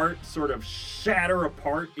the heart sort of shatter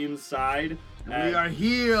apart inside, We are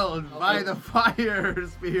healed by the fire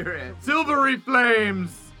spirit. Silvery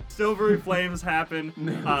flames. Silvery flames happen.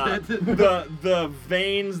 The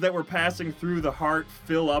veins that were passing through the heart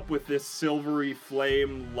fill up with this silvery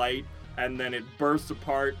flame light, and then it bursts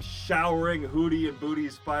apart, showering Hootie and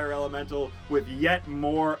Booty's fire elemental with yet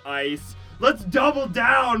more ice. Let's double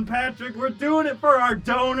down, Patrick. We're doing it for our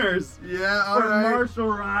donors. Yeah, For alright. Marshall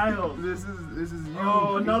Riles. This is you.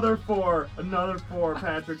 Oh, another 4. Another 4,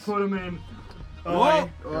 Patrick. Put him in. Oh, Whoa!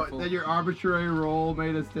 Oh, then your arbitrary roll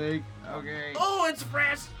made us take. Okay. Oh, it's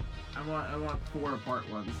fresh. I want 4 apart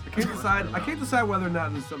ones. I can't decide whether or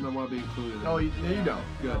not this is something I want to be included in. Oh, you don't.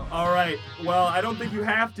 Good. All right. Well, I don't think you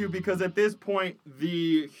have to, because at this point,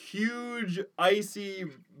 the huge icy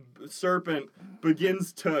serpent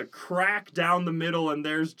begins to crack down the middle, and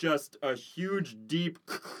there's just a huge deep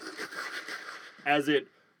as it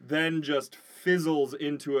then just fizzles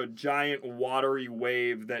into a giant watery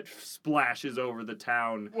wave that splashes over the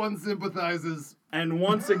town. One sympathizes. And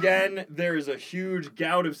once again, there is a huge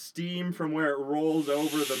gout of steam from where it rolls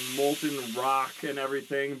over the molten rock and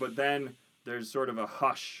everything, but then there's sort of a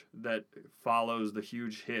hush that follows the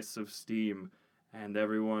huge hiss of steam, and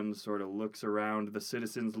everyone sort of looks around. The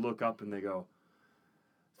citizens look up and they go,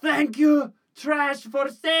 "Thank you, Trash, for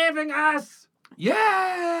saving us!"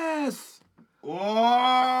 Yes! Oh,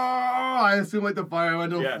 I assume like the fire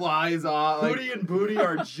window Yeah. flies off. Like, Hootie and Booty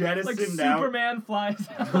are jettisoned Like out. Superman flies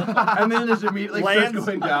out. and then just immediately starts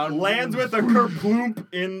going down. Lands with a kerploomp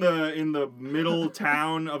in the middle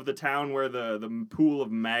town of the town where the pool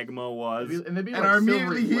of magma was. And they'd be and like are silvery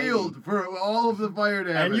immediately flames. healed for all of the fire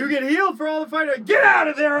damage. And you get healed for all the fire. Get out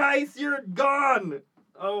of there, Ice! You're gone.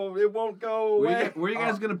 Oh, it won't go away. Where you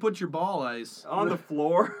guys gonna put your ball, Ice? On the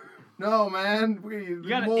floor. No, man. You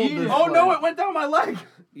gotta mold eat this it. Oh no! place. It went down my leg.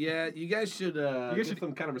 Yeah, you guys should get should-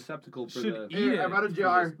 some kind of receptacle for should the eat Here, it. I brought a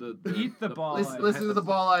jar. Eat the ball. Listen to the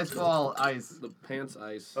ball ice fall ice. the pants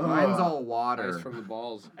ice. Mine's all water. Ice from the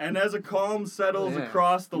balls. And as a calm settles Yeah.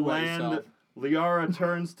 across the You wet land, yourself. Liara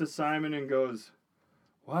turns to Simon and goes,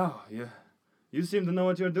 "Wow, you seem to know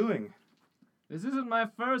what you're doing." This isn't my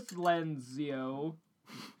first lensio.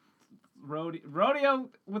 Rodeo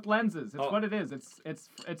with lenses. It's Oh. what it is.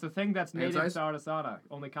 It's a thing that's Man's native eyes? to Artisana,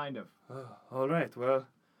 only kind of. All right, well,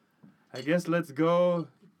 I guess let's go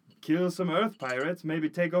kill some Earth pirates. Maybe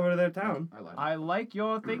take over their town. I lied. I like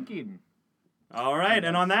your thinking. All right,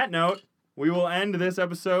 and on that note, we will end this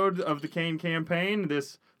episode of the Kain Campaign,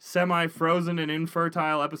 this semi-frozen and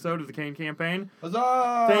infertile episode of the Kain Campaign.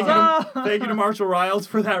 Huzzah! Thank you to Marshall Riles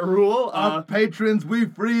for that rule. Our patrons, we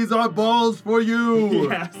freeze our balls for you.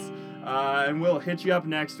 Yes. And we'll hit you up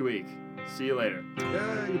next week. See you later.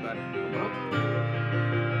 Yeah, goodbye.